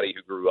certainly nobody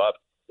who grew up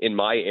in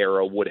my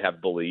era would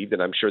have believed.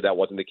 And I'm sure that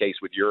wasn't the case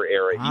with your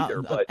era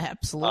either. But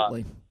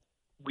absolutely.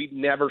 We've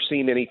never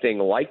seen anything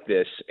like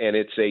this, and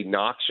it's a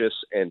noxious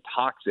and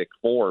toxic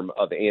form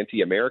of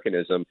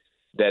anti-Americanism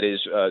that is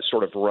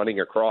sort of running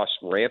across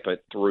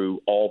rampant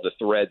through all the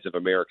threads of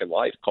American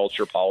life,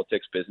 culture,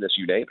 politics, business,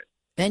 you name it.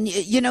 And,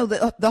 you know,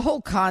 the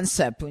whole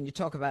concept when you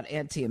talk about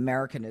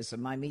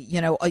anti-Americanism, I mean,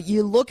 you know,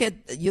 you look at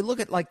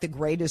like the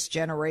Greatest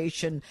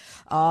Generation.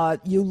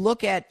 You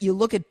look at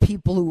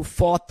people who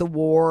fought the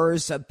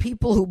wars,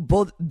 people who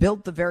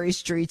built the very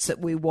streets that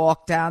we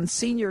walk down,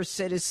 senior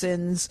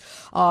citizens,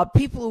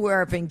 people who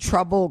are having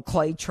trouble,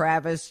 Clay,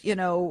 Travis, you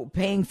know,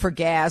 paying for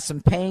gas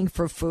and paying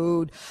for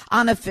food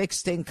on a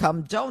fixed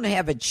income, don't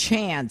have a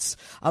chance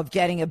of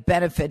getting a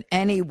benefit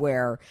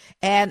anywhere.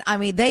 And I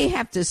mean, they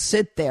have to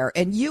sit there,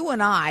 and you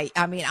and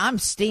I mean, I'm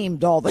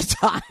steamed all the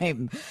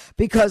time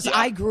because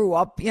I grew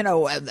up, you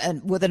know,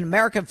 and with an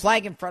American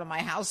flag in front of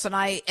my house,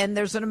 and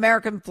there's an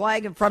American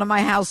flag in front of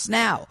my house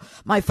now.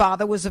 My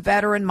father was a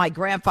veteran. My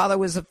grandfather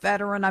was a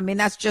veteran. I mean,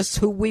 that's just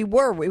who we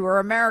were. We were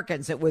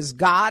Americans. It was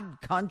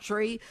God,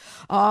 country,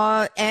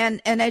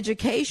 and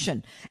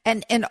education.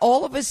 And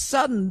all of a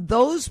sudden,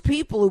 those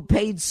people who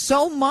paid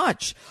so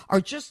much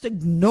are just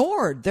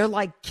ignored. They're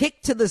like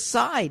kicked to the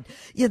side.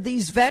 Yeah,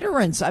 these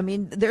veterans, I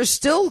mean, they're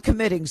still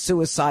committing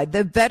suicide.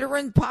 The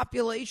veteran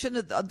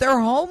population, they're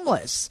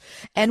homeless.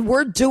 And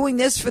we're doing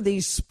this for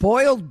these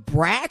spoiled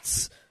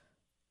brats?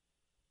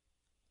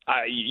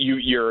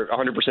 You're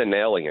 100%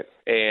 nailing it.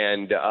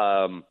 And,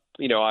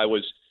 you know,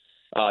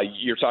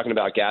 you're talking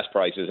about gas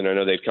prices, and I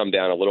know they've come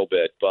down a little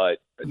bit, but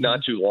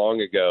not too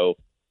long ago,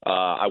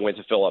 I went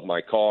to fill up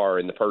my car,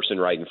 and the person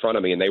right in front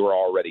of me, and they were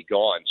already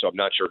gone, so I'm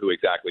not sure who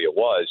exactly it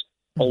was,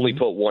 only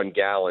put 1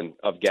 gallon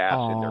of gas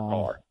in their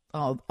car.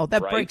 Oh,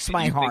 that right? breaks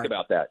my heart. Think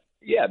about that.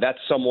 Yeah, that's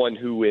someone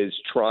who is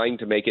trying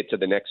to make it to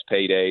the next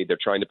payday. They're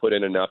trying to put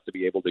in enough to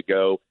be able to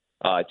go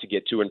to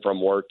get to and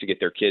from work, to get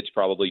their kids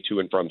probably to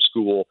and from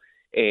school.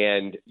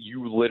 And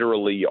you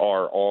literally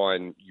are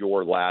on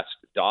your last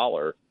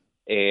dollar.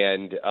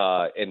 And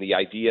the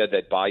idea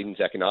that Biden's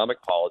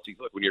economic policy,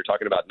 look, when you're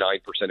talking about 9%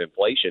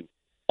 inflation,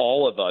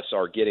 all of us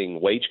are getting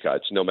wage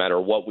cuts no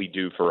matter what we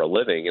do for a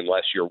living,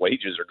 unless your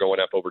wages are going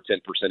up over 10%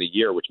 a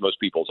year, which most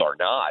people's are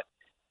not.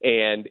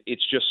 And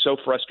it's just so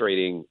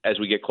frustrating as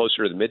we get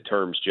closer to the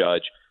midterms,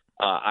 Judge.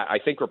 I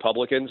think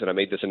Republicans, and I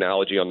made this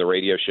analogy on the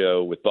radio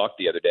show with Buck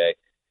the other day,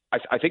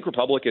 I think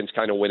Republicans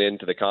kind of went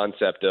into the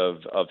concept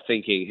of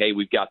thinking, hey,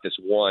 we've got this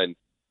one,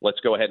 let's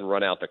go ahead and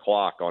run out the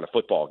clock on a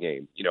football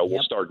game.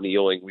 We'll start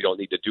kneeling. We don't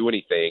need to do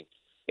anything.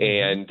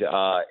 And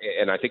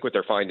I think what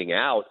they're finding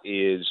out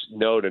is,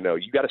 no,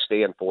 you got to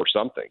stand for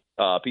something.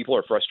 People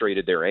are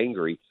frustrated. They're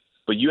angry.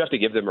 But you have to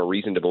give them a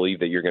reason to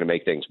believe that you're going to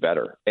make things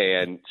better.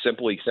 And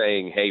simply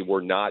saying, hey,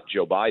 we're not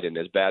Joe Biden,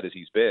 as bad as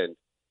he's been,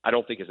 I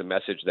don't think is a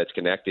message that's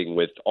connecting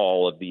with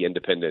all of the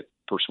independent,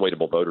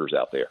 persuadable voters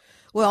out there.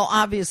 Well,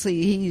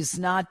 obviously, he's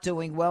not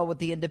doing well with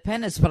the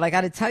independents. But I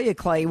got to tell you,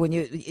 Clay, when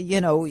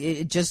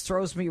it just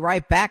throws me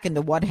right back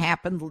into what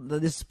happened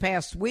this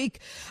past week,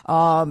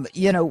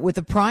 with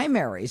the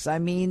primaries. I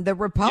mean,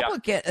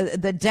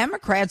 the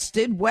Democrats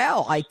did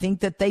well. I think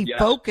that they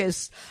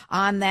focused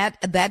on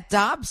that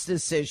Dobbs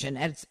decision,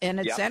 and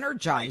it's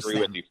energized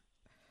them.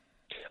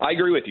 I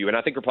agree with you, and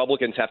I think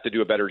Republicans have to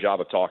do a better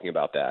job of talking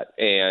about that.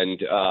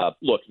 And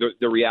look,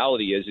 the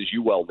reality is, as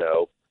you well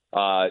know,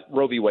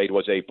 Roe v. Wade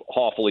was a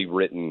awfully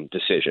written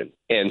decision.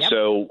 And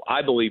so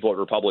I believe what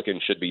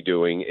Republicans should be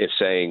doing is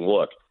saying,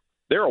 look,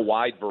 there are a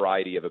wide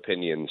variety of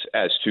opinions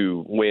as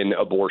to when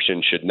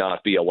abortion should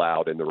not be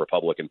allowed in the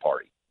Republican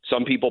Party.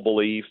 Some people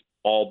believe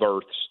all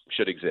births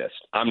should exist.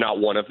 I'm not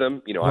one of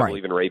them. I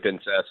believe in rape,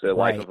 incest, the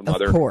life of a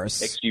mother,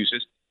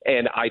 excuses.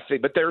 And I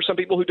think, but there are some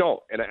people who don't.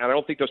 And I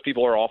don't think those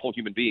people are awful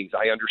human beings.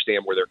 I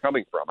understand where they're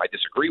coming from. I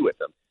disagree with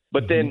them.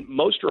 But then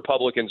most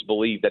Republicans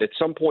believe that at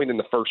some point in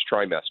the first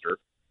trimester,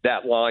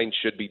 that line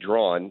should be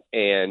drawn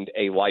and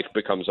a life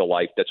becomes a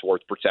life that's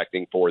worth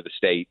protecting for the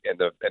state and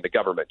the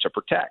government to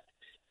protect.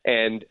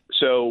 And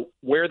so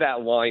where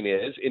that line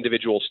is,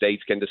 individual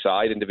states can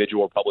decide,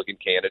 individual Republican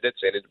candidates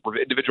and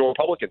individual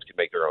Republicans can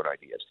make their own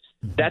ideas.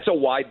 That's a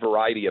wide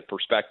variety of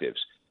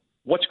perspectives.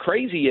 What's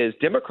crazy is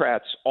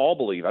Democrats all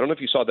believe, I don't know if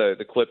you saw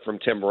the clip from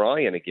Tim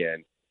Ryan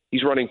again.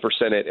 He's running for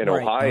Senate in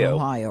Ohio.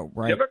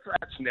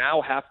 Democrats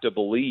now have to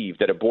believe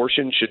that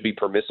abortion should be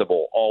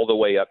permissible all the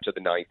way up to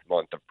the 9th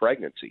month of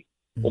pregnancy.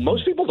 Well,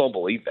 most people don't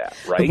believe that,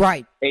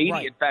 right?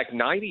 In fact,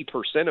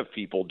 90% of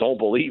people don't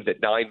believe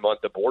that 9-month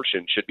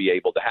abortion should be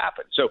able to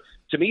happen. So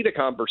to me, the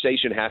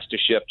conversation has to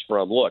shift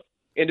from, look,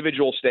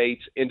 individual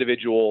states,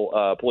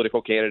 individual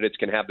political candidates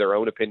can have their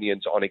own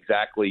opinions on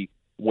exactly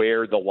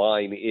where the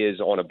line is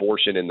on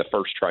abortion in the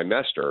first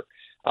trimester.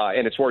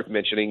 And it's worth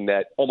mentioning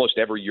that almost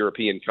every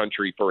European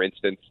country, for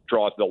instance,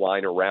 draws the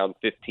line around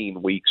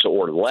 15 weeks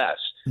or less.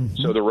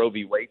 So the Roe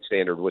v. Wade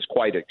standard was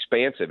quite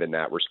expansive in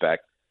that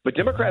respect. But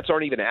Democrats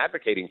aren't even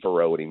advocating for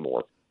Roe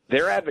anymore.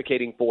 They're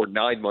advocating for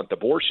 9-month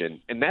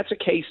abortion. And that's a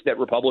case that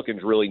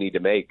Republicans really need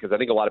to make, because I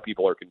think a lot of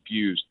people are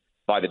confused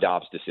by the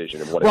Dobbs decision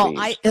and what it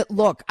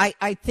means.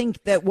 I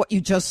think that what you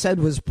just said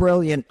was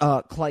brilliant,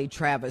 Clay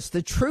Travis.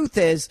 The truth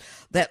is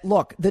that,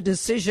 look, the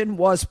decision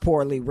was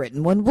poorly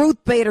written. When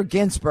Ruth Bader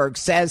Ginsburg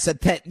says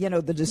that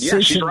the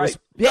decision was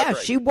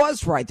she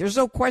was right. There's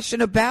no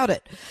question about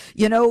it.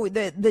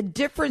 The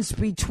difference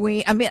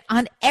between,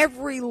 on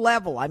every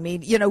level,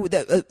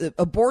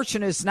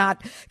 abortion is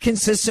not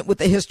consistent with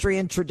the history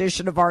and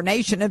tradition of our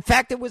nation. In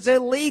fact, it was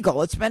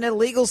illegal. It's been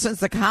illegal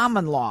since the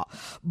common law.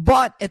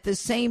 But at the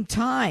same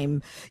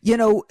time,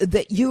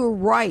 that you're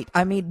right.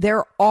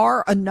 There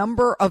are a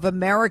number of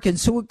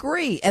Americans who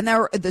agree, and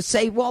they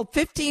say, well,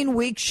 15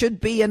 weeks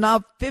should be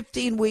enough.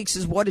 15 weeks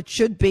is what it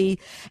should be.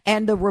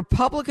 And the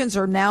Republicans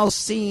are now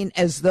seen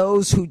as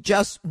those who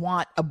just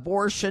want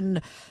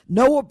abortion,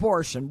 no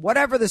abortion,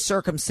 whatever the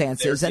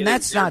circumstances. And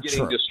that's not true.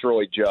 They're getting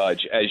destroyed,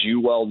 Judge. As you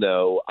well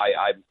know,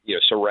 I'm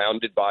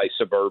surrounded by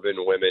suburban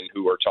women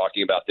who are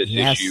talking about this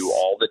issue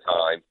all the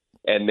time.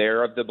 And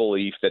they're of the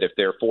belief that if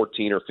their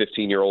 14 or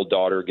 15-year-old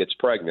daughter gets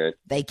pregnant,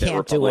 they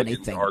can't do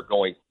anything.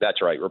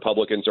 That's right.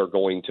 Republicans are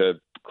going to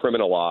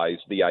criminalize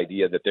the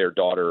idea that their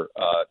daughter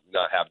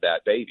not have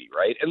that baby,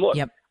 right? And look,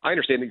 I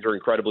understand these are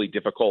incredibly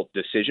difficult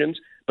decisions,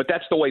 but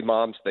that's the way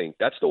moms think.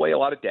 That's the way a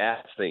lot of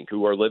dads think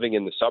who are living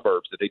in the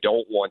suburbs, that they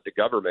don't want the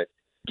government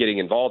getting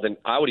involved. And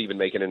I would even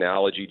make an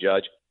analogy,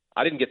 Judge.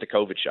 I didn't get the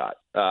COVID shot.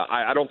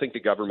 I don't think the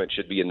government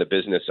should be in the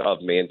business of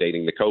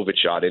mandating the COVID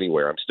shot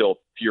anywhere. I'm still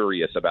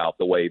furious about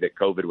the way that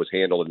COVID was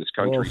handled in this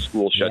country.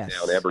 Schools shut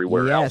down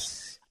everywhere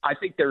else. I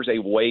think there's a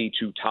way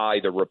to tie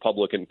the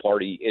Republican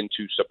Party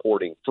into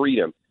supporting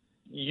freedom.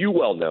 you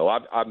well know,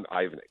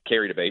 I've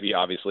carried a baby.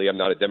 Obviously, I'm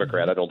not a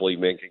Democrat. I don't believe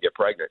men can get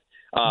pregnant.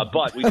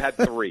 But we've had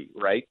 3,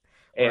 right?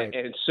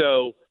 And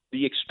so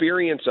the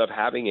experience of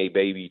having a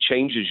baby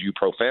changes you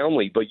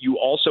profoundly, but you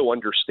also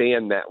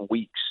understand that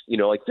weeks,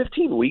 like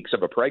 15 weeks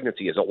of a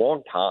pregnancy is a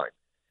long time.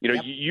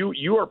 Yep.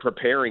 You are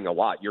preparing a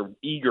lot. You're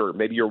eager.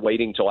 Maybe you're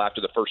waiting till after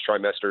the first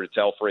trimester to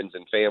tell friends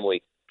and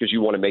family because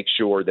you want to make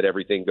sure that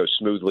everything goes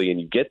smoothly and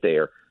you get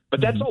there.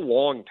 But that's a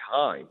long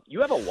time.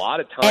 You have a lot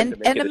of time to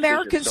make a decision. And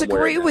Americans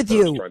agree with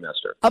you.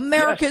 Trimester.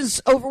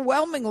 Americans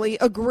overwhelmingly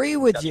agree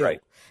with That's you.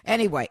 Right.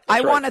 Anyway,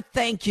 I want to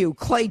thank you,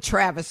 Clay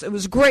Travis. It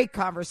was a great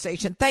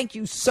conversation. Thank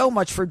you so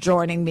much for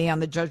joining me on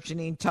the Judge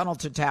Jeanine Tunnel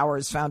to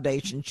Towers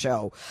Foundation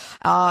show.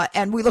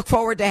 And we look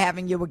forward to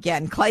having you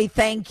again. Clay,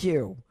 thank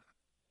you.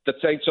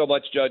 Thanks so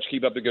much, Judge.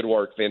 Keep up the good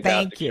work.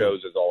 Fantastic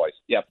shows as always.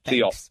 Yep. See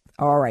y'all.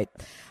 All right.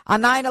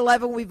 On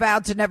 9/11, we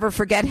vowed to never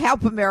forget.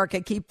 Help America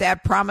keep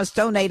that promise.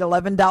 Donate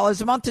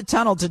 $11 a month to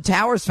Tunnel to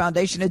Towers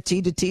Foundation at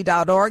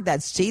T2T.org.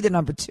 That's T, the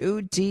number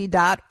 2,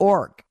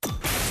 T.org.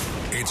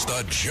 It's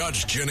the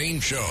Judge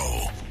Jeanine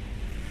Show.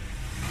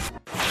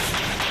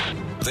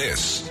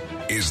 This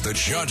is the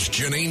Judge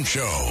Jeanine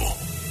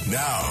Show.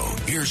 Now,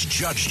 here's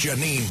Judge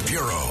Jeanine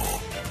Pirro.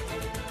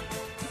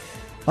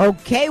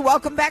 Okay,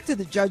 welcome back to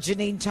the Judge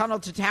Jeanine Tunnel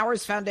to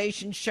Towers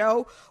Foundation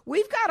show.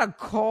 We've got a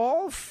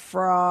call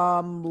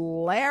from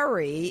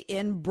Larry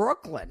in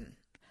Brooklyn.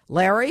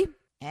 Larry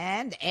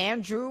and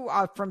Andrew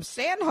from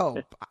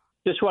Stanhope.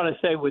 Just want to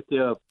say with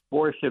the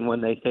abortion,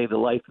 when they say the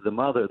life of the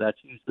mother, that's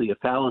usually a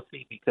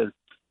fallacy because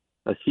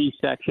a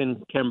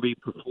C-section can be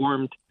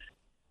performed,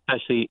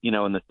 especially, in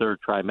the 3rd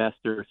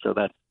trimester. So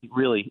that's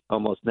really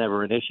almost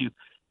never an issue.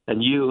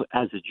 And you,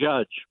 as a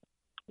judge,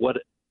 what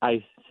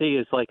I see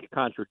is like a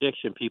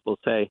contradiction. People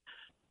say,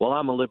 well,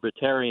 I'm a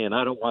libertarian.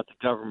 I don't want the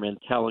government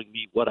telling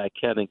me what I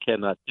can and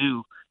cannot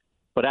do.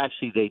 But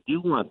actually, they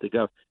do want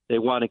they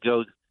want to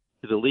go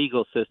to the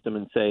legal system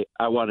and say,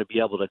 I want to be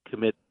able to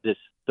commit this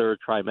 3rd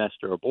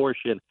trimester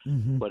abortion,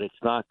 but it's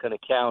not going to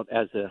count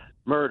as a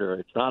murder.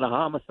 It's not a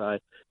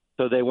homicide.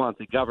 So they want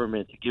the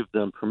government to give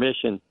them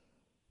permission to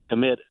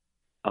commit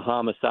a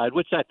homicide,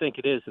 which I think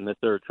it is in the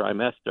 3rd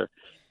trimester,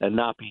 and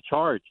not be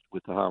charged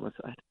with the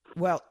homicide.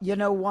 Well, you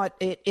know what?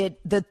 The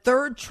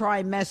 3rd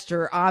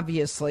trimester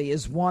obviously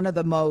is one of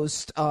the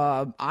most,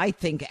 I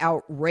think,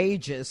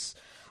 outrageous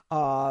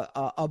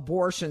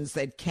abortions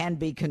that can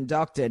be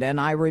conducted. And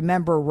I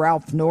remember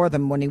Ralph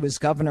Northam, when he was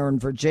governor in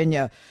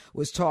Virginia,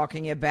 was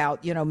talking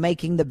about,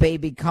 making the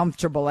baby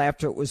comfortable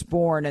after it was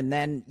born. And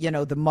then,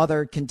 the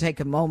mother can take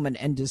a moment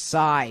and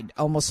decide,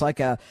 almost like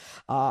in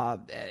a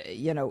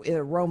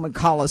Roman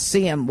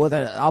Colosseum with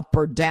an up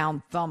or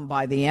down thumb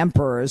by the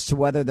emperor as to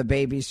whether the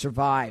baby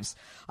survives.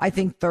 I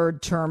think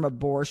 3rd term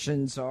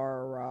abortions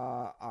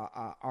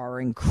are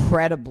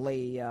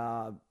incredibly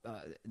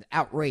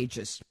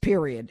outrageous,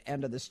 period,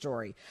 end of the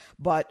story.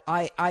 But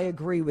I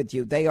agree with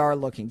you. They are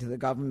looking to the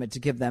government to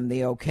give them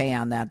the okay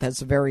on that.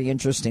 That's a very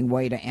interesting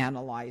way to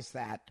analyze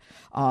that.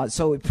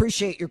 So we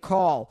appreciate your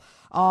call.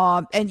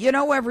 And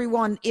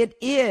everyone, it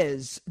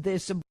is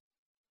this,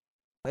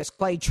 as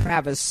Clay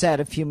Travis said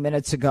a few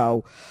minutes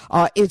ago,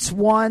 it's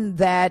one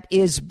that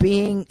is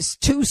being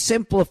too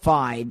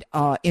simplified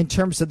in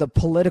terms of the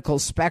political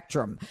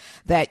spectrum,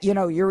 that,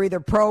 you're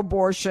either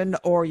pro-abortion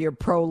or you're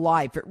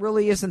pro-life. It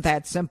really isn't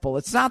that simple.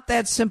 It's not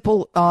that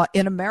simple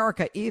in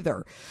America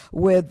either,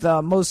 with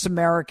most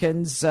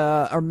Americans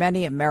or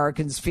many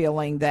Americans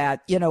feeling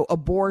that,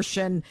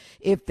 abortion,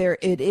 if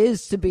it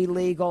is to be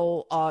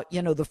legal,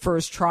 the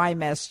 1st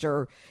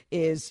trimester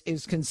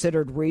is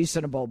considered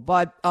reasonable.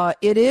 But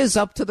it is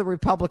up to the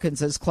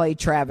Republicans, as Clay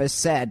Travis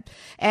said.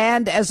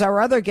 And as our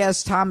other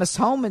guest, Thomas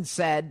Homan,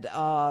 said,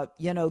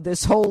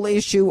 this whole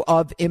issue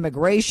of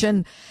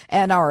immigration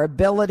and our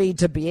ability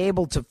to be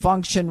able to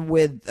function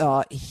with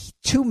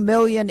 2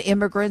 million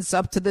immigrants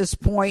up to this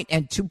point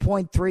and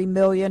 2.3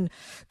 million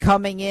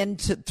coming in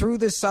through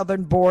the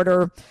southern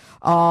border,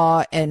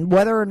 and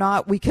whether or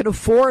not we can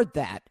afford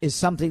that is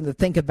something to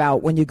think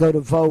about when you go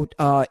to vote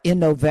in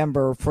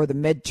November for the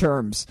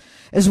midterms,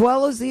 as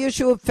well as the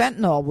issue of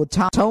fentanyl, with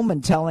Tom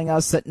Homan telling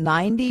us that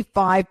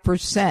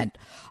 95%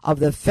 of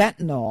the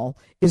fentanyl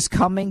is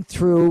coming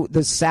through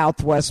the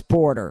southwest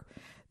border.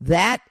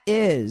 That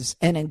is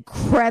an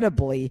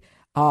incredibly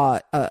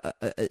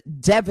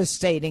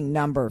devastating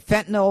number.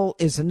 Fentanyl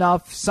is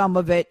enough. Some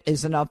of it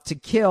is enough to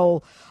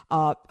kill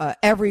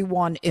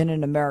everyone in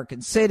an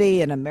American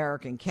city and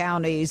American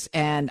counties.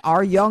 And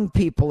our young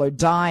people are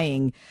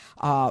dying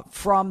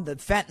from the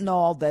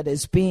fentanyl that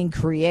is being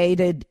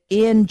created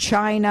in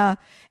China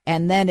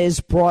and then is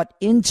brought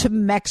into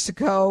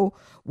Mexico,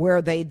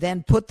 where they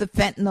then put the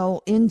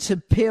fentanyl into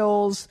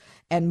pills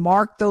and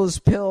mark those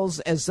pills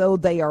as though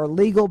they are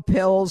legal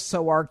pills.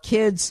 So our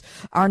kids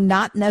are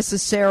not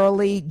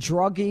necessarily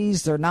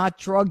druggies. They're not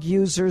drug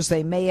users.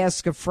 They may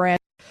ask a friend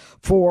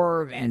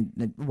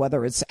and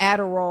whether it's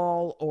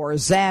Adderall or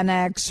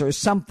Xanax or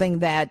something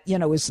that,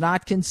 is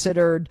not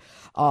considered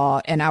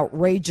an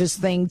outrageous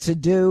thing to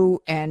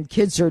do, and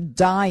kids are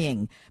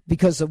dying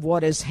because of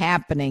what is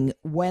happening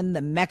when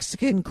the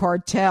Mexican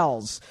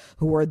cartels,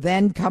 who are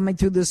then coming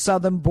through the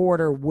southern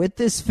border with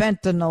this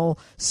fentanyl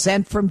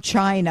sent from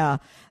China,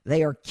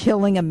 they are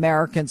killing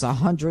Americans,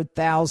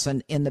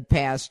 100,000 in the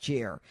past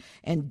year.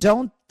 And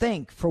don't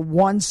think for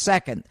 1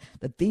 second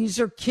that these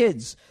are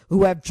kids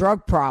who have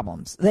drug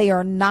problems. They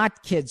are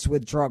not kids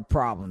with drug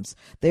problems.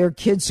 They are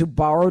kids who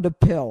borrowed a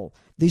pill.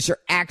 These are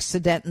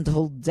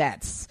accidental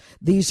deaths.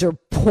 These are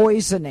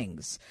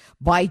poisonings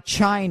by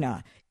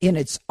China in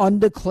its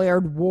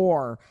undeclared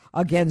war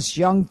against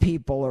young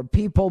people, or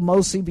people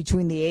mostly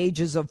between the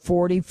ages of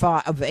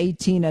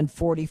 18 and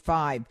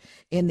 45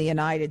 in the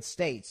United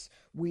States.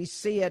 We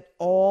see it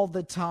all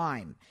the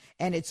time,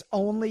 and it's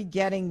only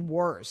getting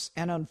worse.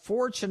 And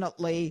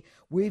unfortunately,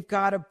 we've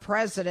got a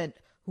president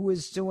who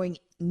is doing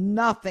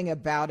nothing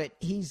about it.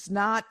 He's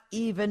not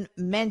even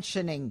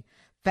mentioning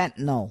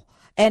fentanyl.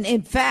 And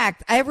in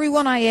fact,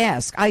 everyone I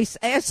ask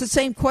the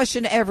same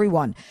question to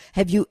everyone.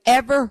 Have you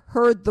ever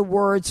heard the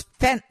words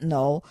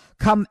fentanyl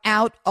come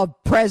out of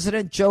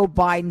President Joe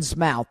Biden's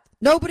mouth?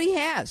 Nobody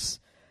has.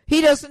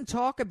 He doesn't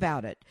talk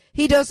about it.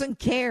 He doesn't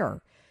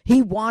care.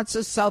 He wants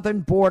a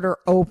southern border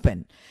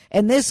open.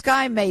 And this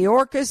guy,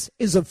 Mayorkas,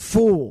 is a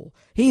fool.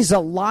 He's a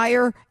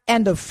liar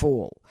and a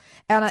fool.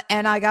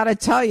 And I got to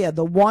tell you,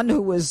 the one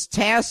who was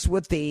tasked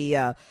with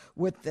the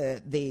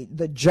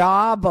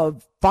job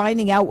of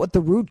finding out what the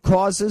root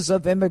causes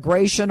of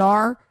immigration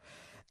are,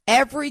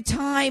 every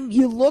time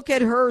you look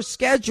at her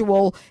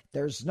schedule,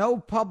 there's no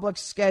public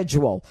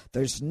schedule.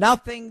 There's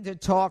nothing to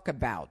talk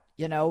about.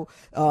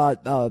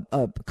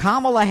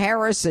 Kamala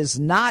Harris is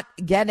not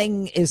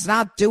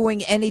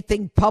doing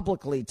anything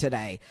publicly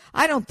today.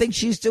 I don't think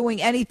she's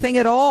doing anything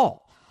at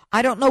all.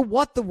 I don't know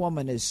what the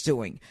woman is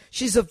doing.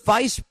 She's a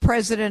vice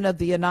president of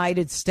the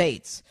United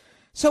States.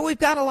 So we've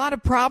got a lot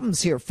of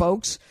problems here,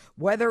 folks,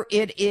 whether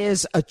it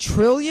is $1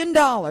 trillion,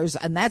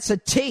 and that's a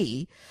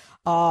T,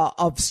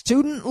 of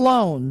student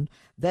loan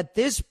that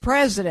this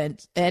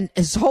president and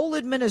his whole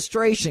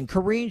administration,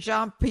 Karine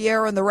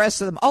Jean-Pierre and the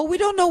rest of them, we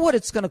don't know what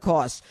it's going to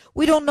cost.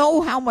 We don't know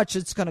how much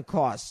it's going to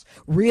cost.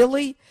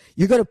 Really?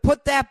 You're going to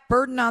put that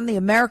burden on the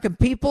American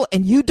people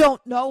and you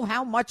don't know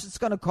how much it's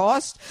going to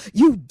cost?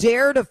 You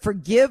dare to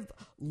forgive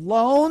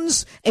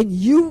loans and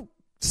you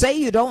say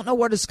you don't know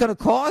what it's going to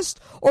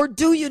cost? Or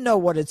do you know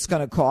what it's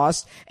going to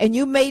cost? And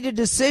you made a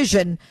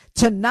decision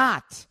to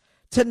not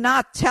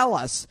tell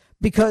us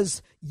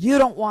because you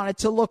don't want it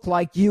to look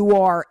like you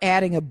are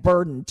adding a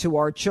burden to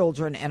our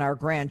children and our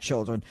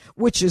grandchildren,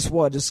 which is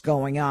what is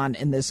going on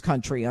in this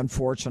country,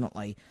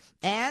 unfortunately.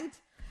 And,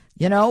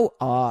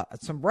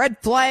 some red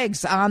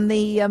flags on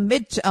the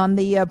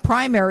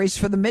primaries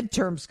for the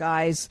midterms,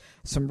 guys.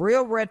 Some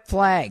real red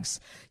flags.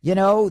 The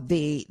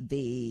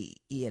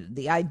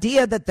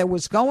idea that there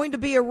was going to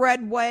be a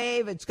red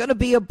wave, it's going to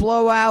be a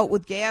blowout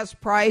with gas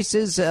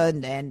prices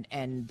and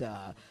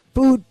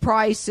food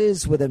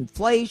prices, with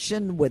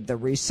inflation, with the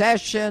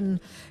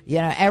recession,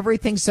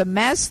 everything's a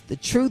mess. The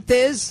truth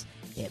is,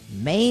 it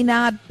may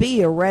not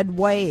be a red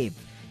wave.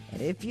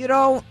 And if you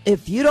don't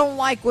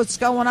like what's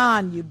going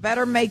on, you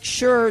better make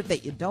sure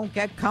that you don't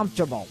get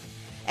comfortable.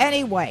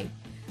 Anyway,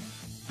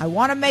 I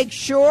want to make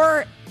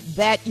sure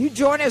that you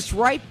join us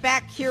right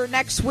back here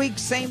next week,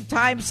 same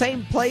time,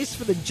 same place,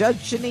 for the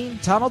Judge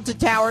Jeanine Tunnel to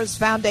Towers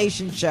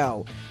Foundation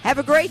Show. Have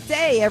a great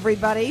day,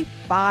 everybody.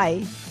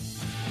 Bye.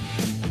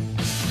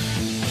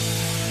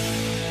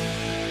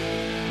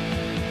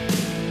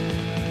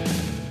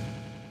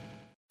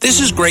 This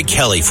is Greg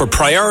Kelly for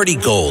Priority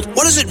Gold.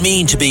 What does it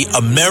mean to be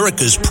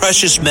America's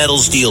precious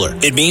metals dealer?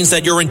 It means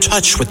that you're in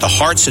touch with the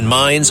hearts and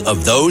minds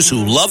of those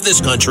who love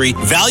this country,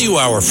 value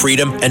our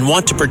freedom, and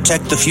want to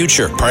protect the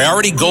future.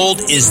 Priority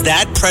Gold is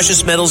that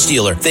precious metals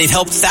dealer. They've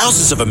helped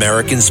thousands of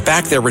Americans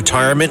back their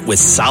retirement with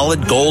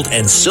solid gold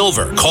and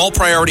silver. Call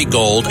Priority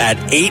Gold at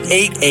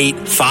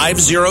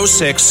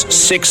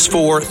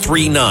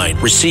 888-506-6439.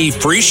 Receive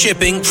free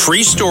shipping,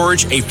 free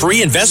storage, a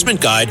free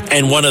investment guide,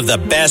 and one of the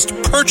best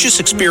purchase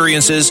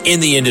experiences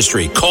in the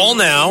industry. Call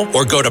now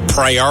or go to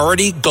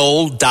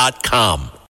PriorityGold.com.